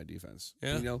improve my defense.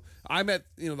 Yeah. I'm at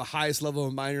the highest level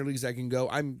of minor leagues I can go.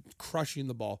 I'm crushing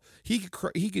the ball. He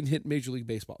can hit Major League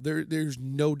Baseball. There's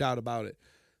no doubt about it.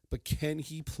 But can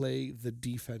he play the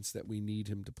defense that we need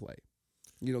him to play?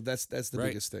 That's the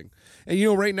biggest thing.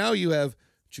 And right now you have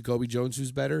Jacoby Jones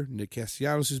who's better, Nick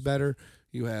Castellanos who's better.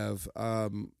 You have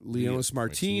Leonis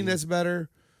Martin that's better.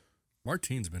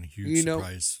 Martin's been a huge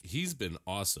surprise. He's been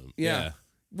awesome. Yeah.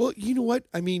 Well, you know what?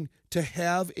 I mean, to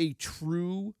have a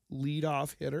true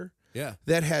leadoff hitter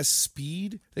that has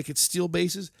speed, that could steal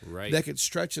bases, that could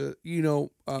stretch a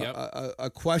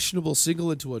questionable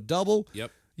single into a double.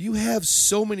 Yep. You have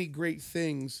so many great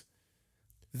things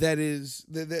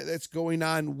that's going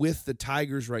on with the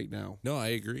Tigers right now. No, I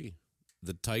agree.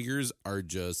 The Tigers are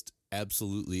just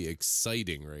absolutely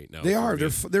exciting right now. They are.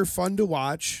 They're fun to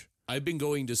watch. I've been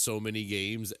going to so many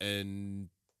games, and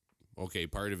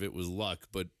part of it was luck,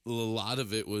 but a lot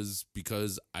of it was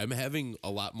because I'm having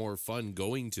a lot more fun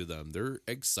going to them. They're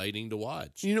exciting to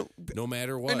watch. No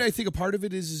matter what. And I think a part of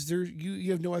it is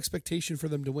you have no expectation for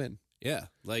them to win. Yeah,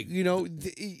 I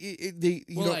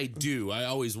do. I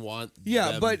always want.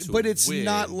 Yeah, them but to it's win,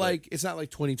 not like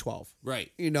 2012,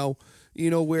 right?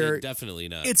 Where definitely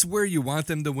not. It's where you want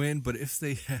them to win, but if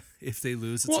they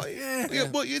lose, it's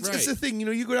it's the thing.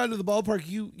 You go down to the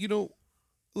ballpark.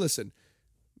 Listen.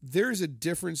 There's a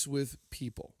difference with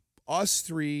people. Us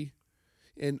three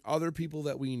and other people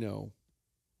that we know.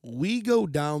 We go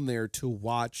down there to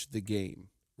watch the game,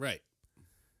 right?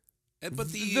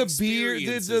 But the beer,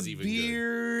 the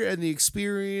beer, and the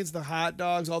experience, the hot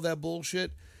dogs, all that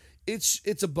bullshit.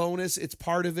 It's a bonus. It's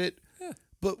part of it. Yeah.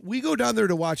 But we go down there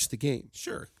to watch the game.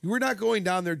 Sure, we're not going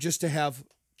down there just to have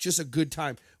a good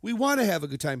time. We want to have a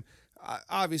good time.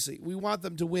 Obviously, we want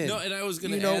them to win. No, and I was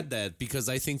going to add that because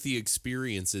I think the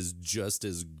experience is just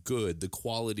as good. The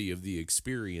quality of the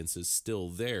experience is still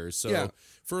there. So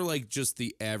for just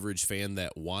the average fan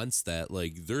that wants that,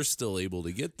 they're still able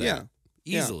to get that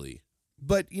easily. Yeah.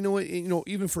 But you know what?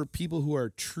 Even for people who are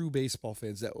true baseball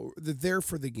fans, they're there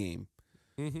for the game.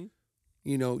 Mm-hmm.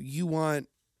 You want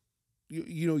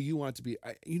to be.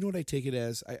 You know what I take it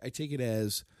as? I take it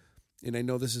as. And I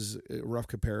know this is a rough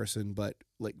comparison, but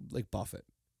like Buffett,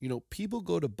 people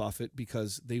go to Buffett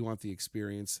because they want the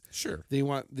experience. Sure, they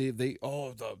want the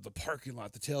parking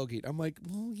lot, the tailgate. I'm like,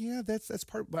 well, yeah, that's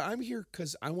part. But I'm here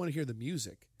because I want to hear the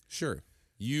music. Sure,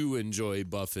 you enjoy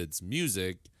Buffett's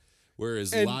music,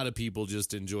 whereas a lot of people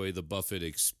just enjoy the Buffett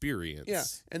experience. Yeah,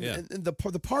 and the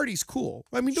party's cool.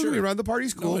 I mean, don't get me wrong, the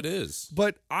party's cool. No, it is.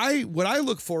 But what I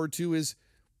look forward to is.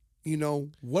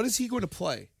 What is he going to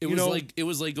play? It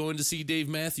was like going to see Dave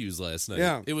Matthews last night.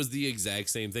 Yeah. It was the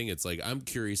exact same thing. It's like I'm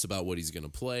curious about what he's going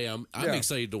to play. I'm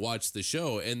excited to watch the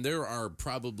show, and there are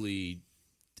probably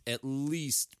at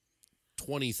least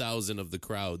 20,000 of the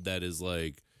crowd that is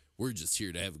like, we're just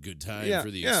here to have a good time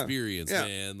for the experience,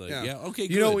 man. Okay,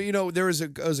 good. There was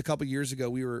a couple years ago.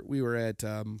 We were at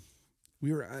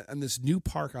we were on this new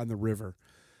park on the river,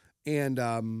 and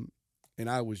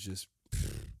I was just.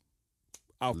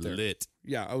 Out there. Lit.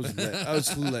 Yeah, I was lit. I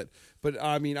was lit. But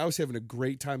I mean, I was having a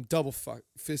great time, double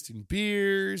fisting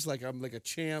beers, like I'm like a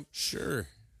champ. Sure.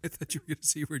 I thought you were going to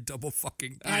say you were double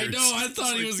fucking beers. I know. I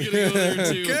thought he was going to go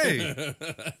there too. Okay.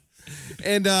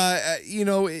 And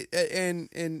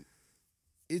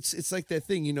it's like that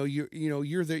thing,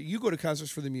 you're there. You go to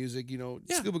concerts for the music,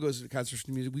 Scuba goes to concerts for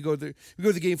the music. We go to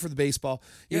the game for the baseball,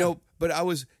 But I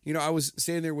was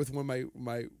standing there with one of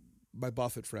my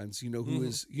Buffett friends,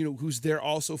 who's there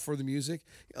also for the music.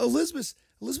 Elizabeth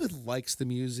likes the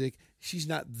music. She's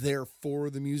not there for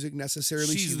the music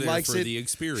necessarily. She's she there likes for it. the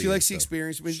experience. She likes the though.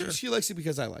 experience. But Sure. she likes it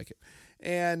because I like it,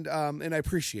 and I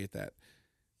appreciate that.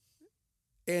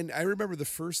 And I remember the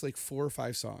first 4 or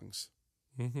 5 songs,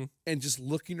 and just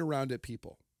looking around at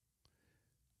people.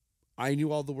 I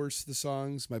knew all the words to the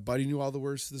songs. My buddy knew all the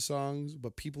words to the songs,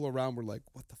 but people around were like,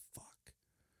 "What the fuck?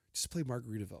 Just play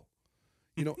Margaritaville."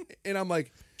 And I'm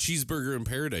like, Cheeseburger in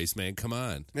Paradise, man. Come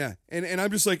on. yeah. And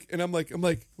I'm just like, I'm like,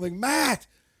 Matt,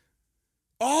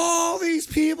 all these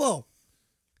people,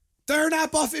 they're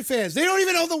not Buffett fans. They don't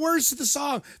even know the words to the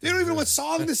song. They don't even know what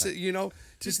song this is,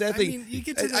 Just that thing. mean, you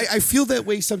get to I feel that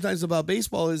way sometimes about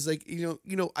baseball is like,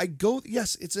 I go,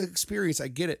 yes, it's an experience. I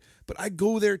get it. But I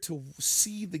go there to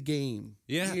see the game.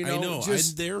 Yeah, I know. I'm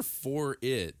there for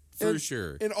it. For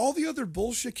sure. And all the other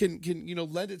bullshit can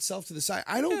lend itself to the side.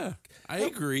 I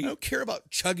agree. I don't care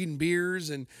about chugging beers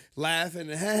and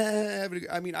laughing.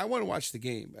 I mean, I want to watch the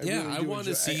game. I want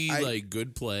to see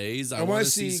good plays. I want to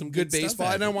see see some good stuff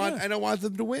baseball, and happen. I want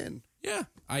them to win. Yeah,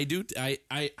 I do. I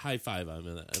high five.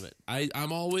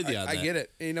 I'm all with you on that. I get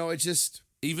it. It's just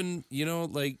Even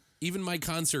even my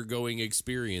concert going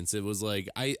experience. It was like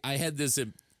I had this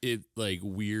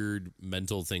weird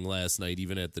mental thing last night,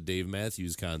 even at the Dave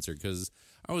Matthews concert, because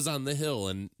I was on the hill,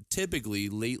 and typically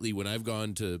lately when I've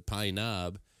gone to Pine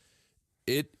Knob,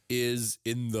 it is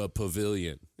in the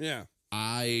pavilion. yeah.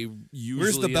 I usually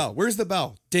Where's the bell? Where's the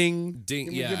bell? Ding, ding.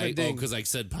 Give me Yeah, a ding. because I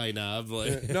said Pine Knob.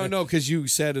 No, because you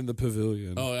said in the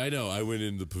pavilion. Oh, I know. I went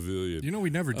in the pavilion. We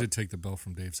never did take the bell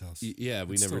from Dave's house. Yeah,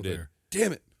 we It's never still did. there.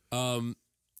 Damn it!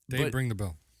 Dave, but- bring the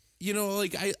bell.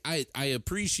 I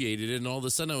appreciated it, and all of a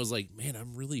sudden I was like, man,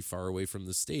 I'm really far away from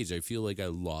the stage. I feel like I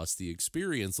lost the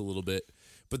experience a little bit.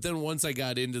 But then once I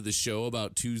got into the show,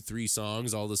 about 2-3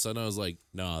 songs, all of a sudden I was like,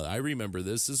 nah, I remember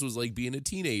this. This was like being a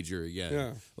teenager again.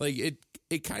 Yeah. Like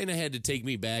it kind of had to take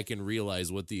me back and realize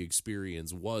what the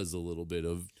experience was a little bit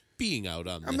of being out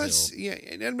on the I'm hill. not. Yeah,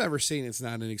 and I'm never saying it's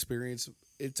not an experience.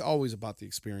 It's always about the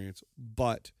experience,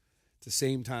 but at the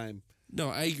same time, No,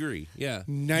 I agree. Yeah.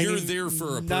 You're there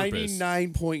for a purpose.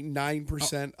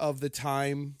 99.9% of the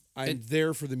time, I'm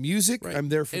there for the music. Right. I'm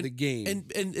there for the game.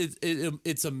 And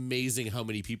it's amazing how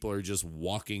many people are just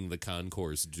walking the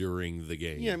concourse during the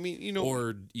game. Yeah, I mean,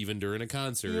 or even during a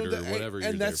concert or whatever.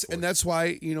 And that's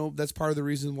why that's part of the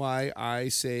reason why I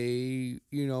say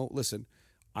listen,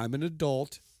 I'm an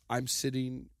adult. I'm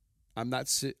sitting in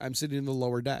the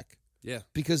lower deck. Yeah.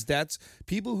 Because that's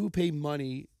people who pay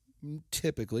money,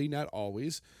 typically, not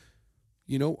always,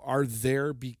 are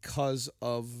there because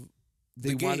of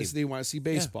they want to see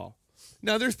baseball.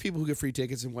 Now there's people who get free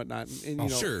tickets and whatnot,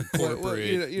 and sure,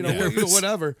 corporate,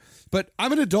 whatever. But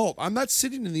I'm an adult. I'm not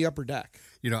sitting in the upper deck.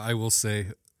 I will say,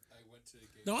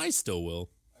 No, I still will.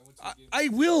 I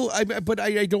will, but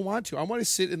I don't want to. I want to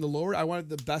sit in the lower. I want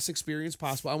the best experience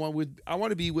possible. I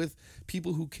want to be with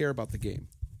people who care about the game.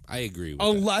 I agree with that.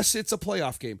 Unless it's a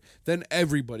playoff game, then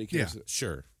everybody cares. Yeah.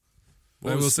 Sure.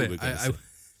 I will say, I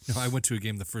I went to a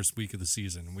game the first week of the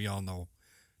season, and we all know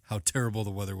how terrible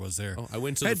the weather was there.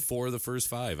 went to the first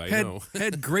 5. I had, know.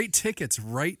 had great tickets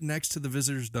right next to the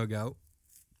visitors' dugout,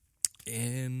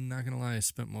 and not gonna lie, I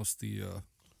spent most of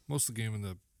the game in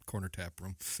the corner tap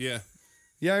room. Yeah.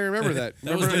 Yeah, I remember that.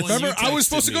 That was the one you I was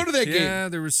supposed to texted go to that game. Yeah,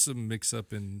 there was some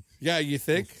mix-up in. Yeah, you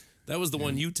think? That was the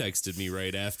one you texted me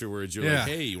right afterwards. You're Yeah. like,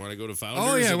 hey, you want to go to Founders?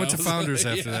 Oh yeah, I And went to was Founders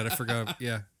like, after that. I forgot.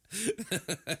 Yeah.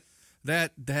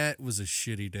 That was a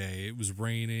shitty day. It was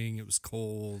raining. It was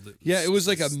cold. It was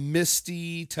like a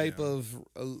misty type of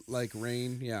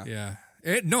rain. Yeah. Yeah.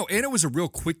 And it was a real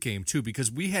quick game too,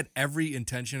 because we had every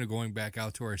intention of going back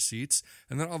out to our seats,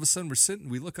 and then all of a sudden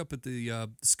we look up at the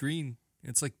screen.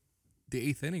 It's like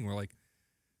the 8th inning. We're like,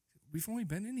 we've only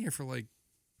been in here for like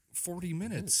 40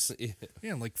 minutes.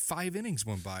 Yeah, like 5 innings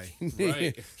went by.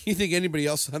 Right. You think anybody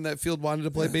else on that field wanted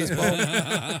to play baseball?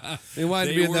 They wanted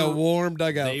to They be in that were- warm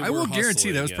dugout. they I will were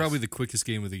guarantee that was hustling, probably yes. the quickest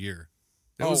game of the year.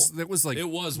 That Oh, was like it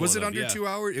was Was one it of- under yeah. 2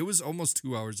 hours? It was almost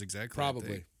 2 hours exactly. I Probably.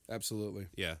 think. Absolutely.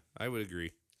 Yeah, I would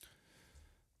agree.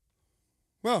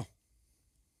 Well,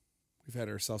 we've had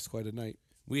ourselves quite a night.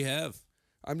 We have.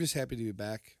 I'm just happy to be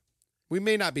back. We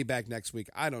may not be back next week.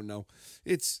 I don't know.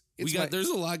 There's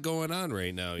a lot going on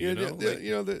right now, you know?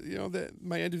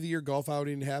 My end of the year golf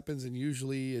outing happens, and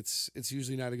usually it's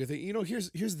usually not a good thing. Here's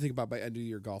the thing about my end of the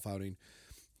year golf outing.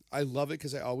 I love it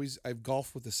because I've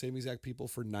golfed with the same exact people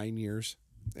for 9 years.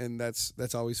 and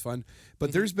that's always fun.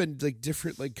 But there's been like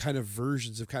different like kind of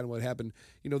versions of kind of what happened.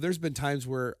 There's been times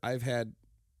where I've had,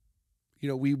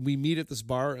 we meet at this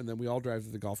bar and then we all drive to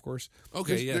the golf course.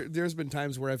 Okay, There's been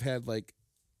times where I've had like,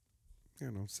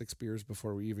 6 beers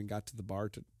before we even got to the bar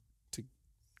to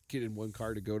get in one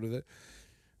car to go to the.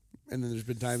 And then there's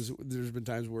been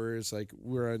times where it's like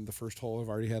we're on the first hole. I've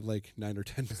already had like 9 or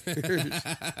 10 beers.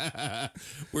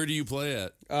 Where do you play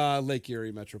at? Lake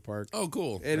Erie Metro Park. Oh,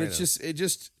 cool. And it's a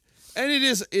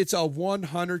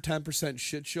 110%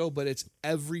 shit show, but it's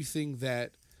everything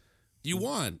that you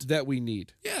want that we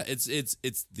need. Yeah, it's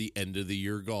the end of the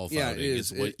year golf Yeah, outing. it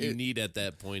is. It's what you need at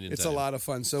that point in It's time. a lot of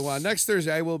fun. So next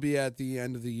Thursday I will be at the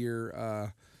end of the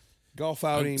year golf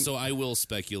outing. So I will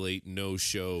speculate no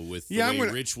show with the Yeah, way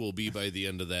Rich will be by the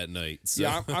end of that night. So.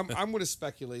 Yeah, I'm going to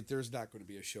speculate there's not going to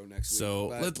be a show next week. So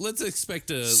let's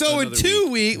expect a. So in another 2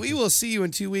 week. weeks, we will see you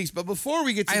in 2 weeks. But before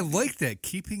we get to I like that,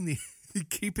 keeping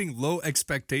low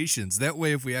expectations. That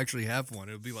way, if we actually have one,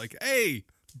 it'll be like, hey,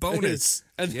 bonus.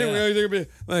 And then we're going to be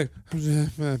like,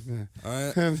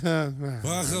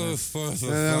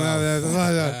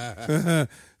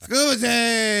 scuba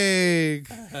tank.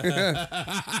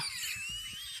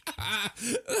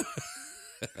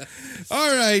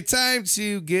 All right, time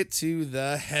to get to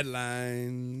the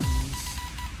headlines.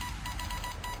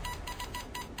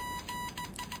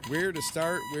 Where to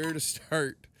start?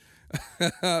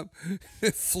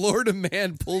 Florida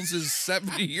man pulls his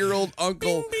 70-year-old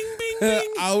uncle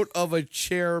out of a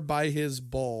chair by his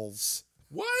balls.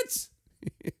 What?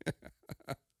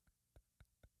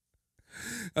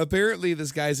 Apparently,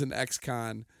 this guy's an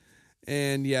ex-con,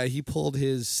 and yeah, he pulled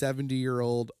his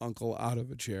 70-year-old uncle out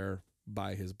of a chair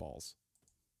by his balls.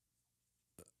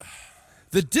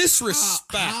 The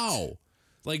disrespect. How?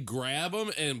 Like grab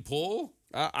him and pull?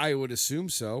 I would assume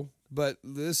so, but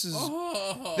this is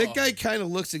that guy kind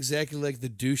of looks exactly like the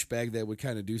douchebag that would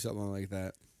kind of do something like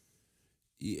that.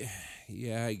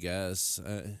 Yeah, I guess.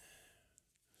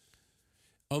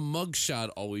 A mugshot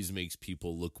always makes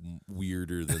people look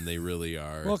weirder than they really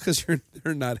are. Well, because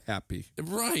they're not happy.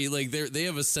 Right, like they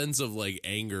have a sense of like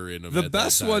anger in them. The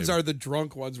best ones are the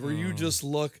drunk ones where you just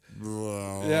look.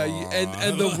 Yeah,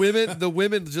 and the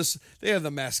women just they have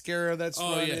the mascara that's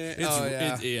running.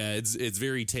 It's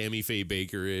very Tammy Faye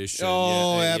Baker-ish.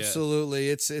 Oh, absolutely.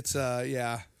 It's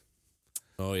yeah.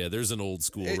 Oh yeah, there's an old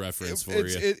school reference for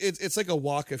you. It's like a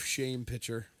walk of shame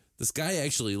picture. This guy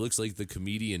actually looks like the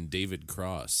comedian David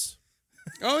Cross.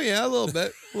 Oh yeah, a little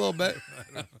bit.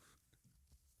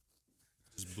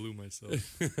 Just blew myself.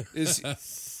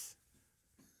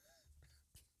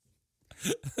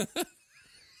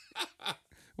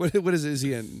 What is it? Is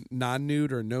he a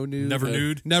non-nude or no nude? Never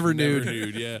nude? Never nude. Never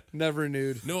nude, yeah. Never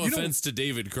nude. No offense to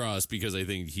David Cross because I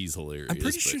think he's hilarious. I'm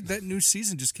pretty sure that new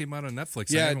season just came out on Netflix.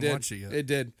 Yeah, I haven't watched it yet. It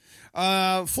did.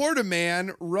 Florida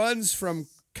man runs from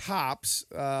cops,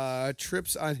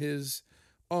 trips on his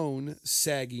own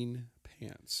sagging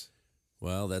pants.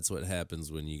 Well, that's what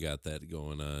happens when you got that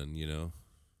going on, you know?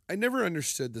 I never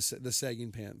understood the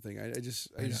sagging pant thing. I just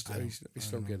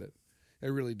don't get it. I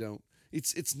really don't.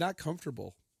 It's not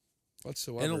comfortable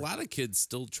whatsoever. And a lot of kids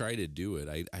still try to do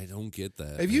it. I don't get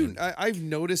that. Have you? I've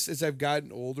noticed as I've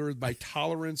gotten older, my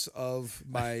tolerance of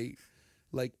my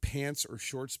like pants or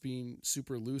shorts being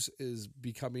super loose is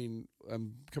becoming.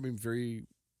 I'm becoming very.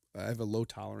 I have a low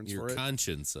tolerance for it.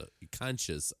 You're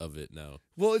conscious of it now.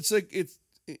 Well, it's like it's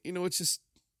just.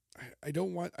 I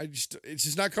don't want. It's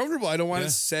just not comfortable. I don't want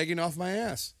it sagging off my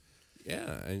ass.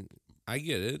 Yeah, I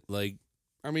get it. Like.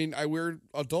 I mean, I wear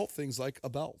adult things like a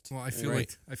belt. Well, I feel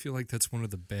like that's one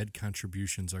of the bad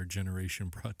contributions our generation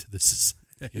brought to the society.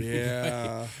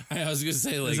 Yeah, I was gonna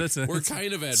say like we're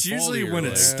kind of at. It's fault usually here, when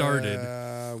like, it started.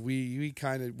 We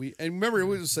and remember it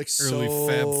was like early so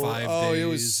Fab 5 days. it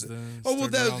was.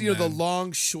 That The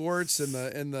long shorts and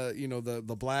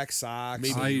the black socks.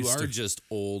 Maybe you are just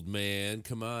old, man.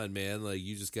 Come on, man. Like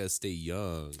you just gotta stay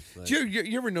young. Like, do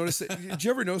you ever notice that? Did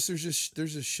you ever notice there's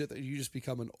this shit that you just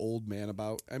become an old man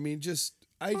about? I mean,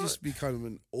 I just become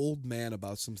an old man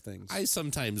about some things. I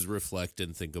sometimes reflect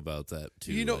and think about that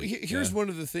too. Here's one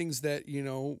of the things that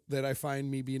that I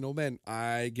find me being an old man.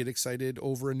 I get excited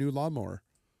over a new lawnmower.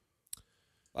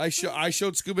 I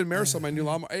showed Scuba and Marisol my new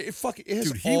lawnmower. It has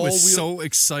Dude, he was so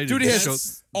excited. Dude, it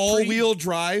has all-wheel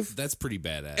drive. That's pretty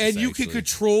badass. And you actually. can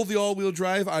control the all-wheel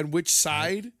drive on which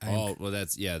side. I am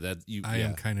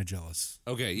kind of jealous.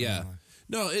 Okay, yeah.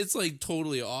 No, it's like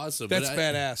totally awesome. That's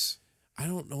badass. I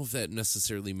don't know if that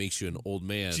necessarily makes you an old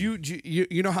man. Do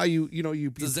you know how you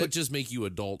Does that just make you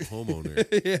adult homeowner?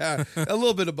 yeah, a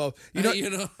little bit of both. You know,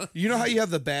 you know, how you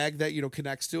have the bag that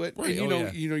connects to it. Right,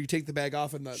 You take the bag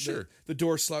off and the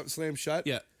door slams shut.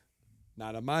 Yeah,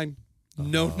 not on mine.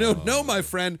 No, my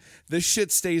friend. This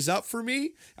shit stays up for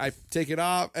me. I take it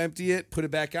off, empty it, put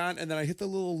it back on, and then I hit the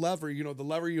little lever. The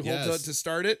lever you hold to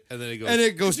start it, and then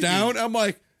it goes down. I'm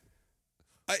like,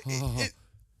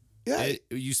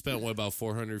 you spent what, about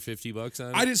 $450 on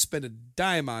it? I didn't spend a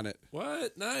dime on it.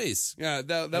 What? Nice. Yeah,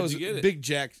 that was Big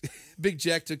Jack. Big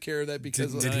Jack took care of that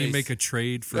because did he make a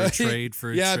trade for a trade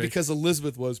for a trade? Because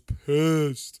Elizabeth was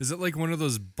pissed. Is it like one of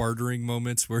those bartering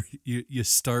moments where you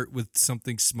start with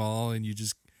something small and you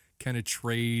just kind of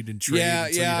trade and trade?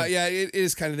 Yeah. It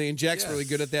is kind of thing. And Jack's really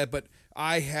good at that. But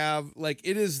I have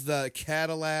it is the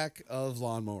Cadillac of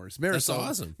lawnmowers. Marisol, that's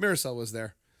awesome. Marisol was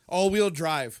there. All-wheel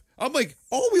drive. I'm like,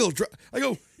 all-wheel drive. I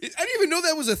go, I didn't even know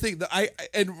that was a thing.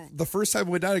 And the first time I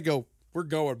went down, I go, we're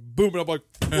going. Boom. And I'm like,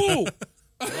 whoa.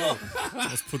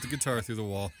 Let's put the guitar through the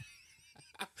wall.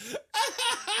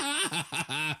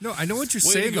 No, I know what you're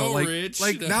saying, though.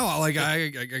 Now, I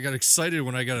got excited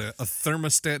when I got a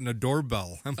thermostat and a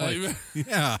doorbell. I'm like,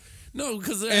 yeah. No,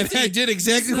 because I did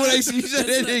exactly what you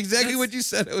said. Exactly what you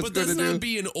said I was going to do. But that's not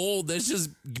being old. That's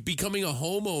just becoming a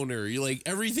homeowner. You're like,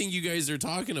 everything you guys are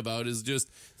talking about is just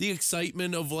the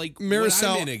excitement of Marisol, what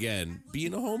I'm in again,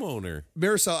 being a homeowner.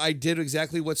 Marisol, I did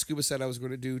exactly what Scuba said I was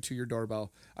going to do to your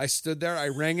doorbell. I stood there, I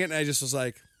rang it, and I just was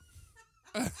like.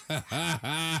 I was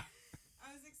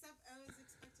expecting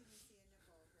to see a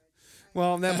nipple.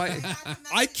 Well, that might.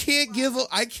 I can't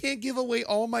give away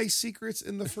all my secrets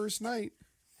in the first night.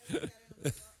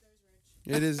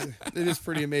 It is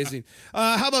pretty amazing.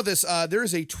 How about this? There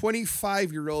is a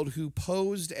 25-year-old who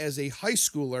posed as a high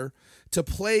schooler to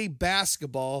play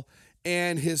basketball,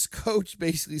 and his coach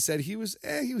basically said he was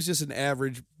just an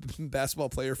average basketball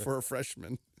player for a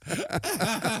freshman.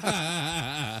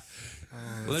 Let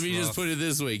me just put it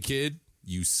this way, kid.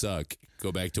 You suck.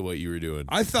 Go back to what you were doing.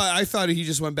 I thought he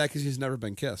just went back because he's never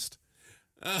been kissed.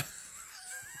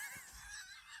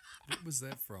 What was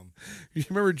that from? You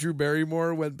remember Drew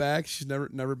Barrymore went back? She's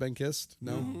never been kissed?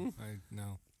 No? Mm-hmm.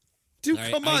 No. Dude,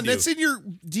 come on. That's in your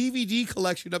DVD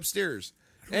collection upstairs.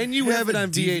 And you have it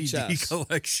on VHS. DVD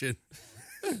collection.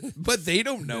 But they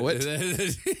don't know it.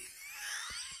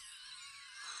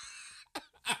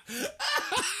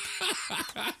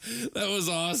 That was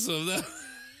awesome.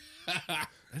 I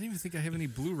didn't even think I have any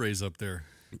Blu-rays up there.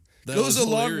 That goes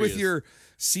along hilarious. with your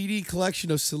CD collection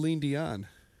of Celine Dion.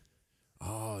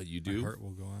 Oh, you do? My heart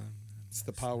will go on. It's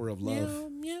the power of love. Meow,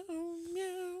 meow,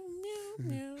 meow,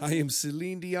 meow. I am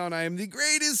Celine Dion. I am the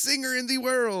greatest singer in the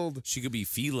world. She could be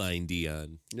feline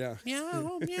Dion. Yeah.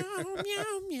 Meow, meow,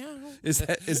 meow, meow. Is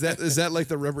that like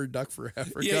the rubber duck for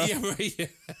Africa? Yeah, right. Yeah.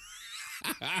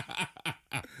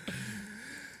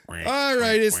 All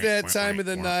right, it's that time of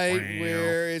the night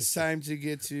where it's time to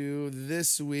get to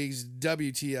this week's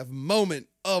WTF moment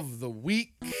of the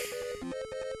week.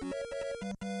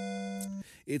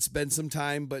 It's been some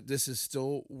time, but this is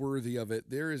still worthy of it.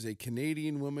 There is a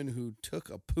Canadian woman who took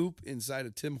a poop inside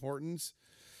of Tim Hortons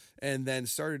and then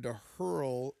started to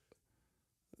hurl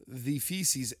the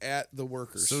feces at the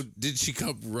workers. So did she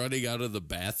come running out of the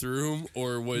bathroom,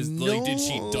 or did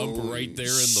she dump right there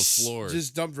in the floor?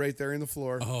 Just dumped right there in the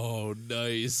floor. Oh,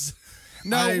 nice.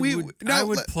 No, I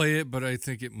would play it, but I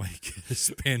think it might get us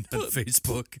banned on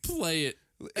Facebook. Play it.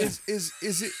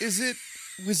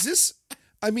 Was this?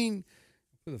 I mean,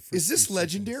 is this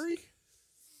legendary?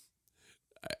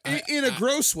 In a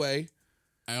gross way.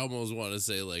 I almost want to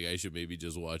say I should maybe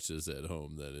just watch this at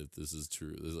home. Then if this is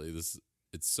true,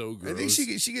 it's so gross. I think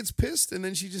she gets pissed and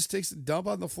then she just takes a dump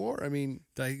on the floor. I mean,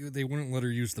 they wouldn't let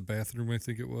her use the bathroom. I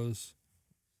think it was.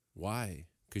 Why?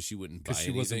 Because she wouldn't buy anything? Because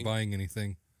she wasn't buying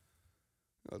anything.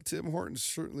 Well, Tim Hortons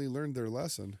certainly learned their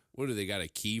lesson. What, do they got a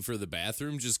key for the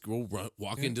bathroom? Just go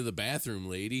walk into the bathroom,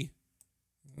 lady.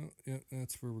 Oh, yeah,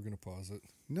 that's where we're going to pause it.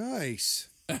 Nice.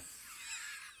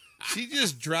 She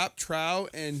just dropped trow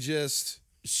and just...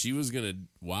 She was going to...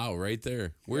 Wow, right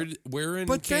there. Where in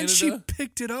But Canada? then she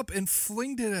picked it up and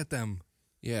flinged it at them.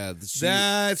 Yeah.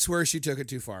 That's where she took it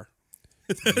too far.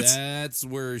 That's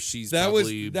where she's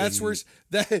probably that's been where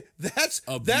that's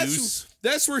abuse.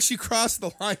 That's where she crossed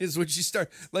the line, is when she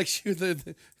started she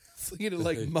the flinging it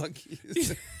like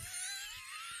monkeys.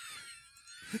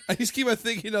 I just keep on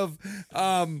thinking of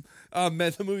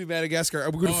the movie Madagascar. Are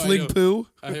we going to fling poo?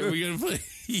 Are we going to play?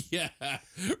 Yeah,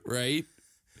 right.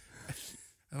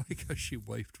 I like how she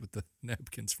wiped with the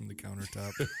napkins from the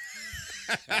countertop.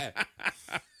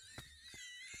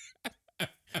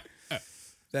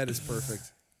 That is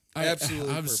perfect. Absolutely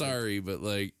I'm perfect. sorry, but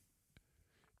like,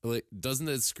 doesn't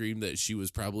that scream that she was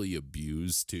probably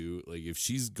abused too? Like, if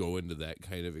she's going to that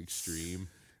kind of extreme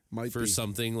Might for be.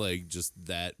 something like just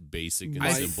that basic and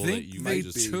I simple that think you they might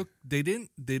just took. They didn't.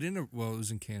 Well, it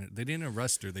was in Canada. They didn't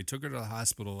arrest her. They took her to the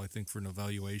hospital, I think, for an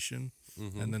evaluation,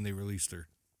 and then they released her.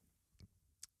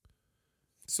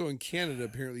 So in Canada,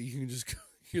 apparently, you can just go,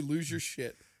 you lose your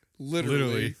shit,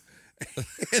 literally.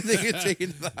 And they get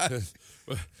taken to the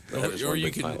hospital. or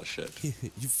you can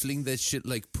you fling that shit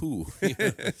like poo.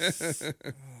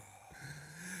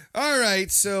 All right,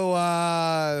 so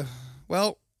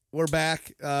well, we're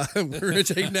back. We're gonna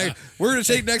take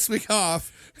next week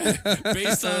off.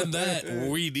 Based on that,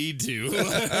 we need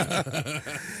to.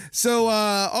 So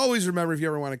always remember, if you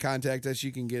ever want to contact us,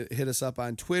 you can hit us up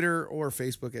on Twitter or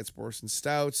Facebook at Sports and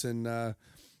Stouts, and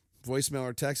voicemail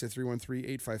or text at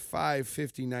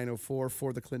 313-855-5904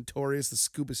 for the Clintorius, the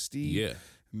Scuba Steve. Yeah.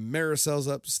 Maricel's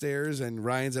upstairs, and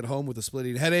Ryan's at home with a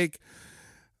splitting headache.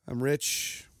 I'm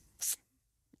Rich.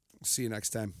 See you next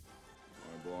time.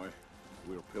 My boy,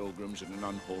 we're pilgrims in an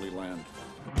unholy land.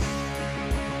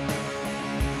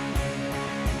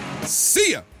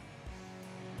 See ya!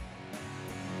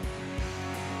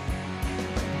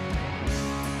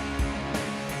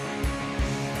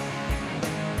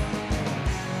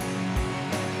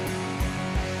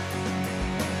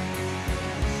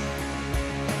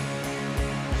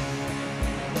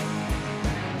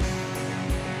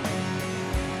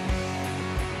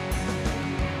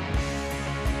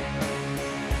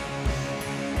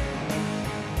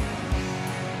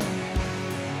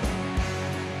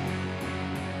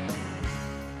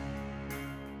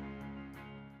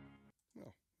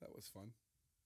 That was fun.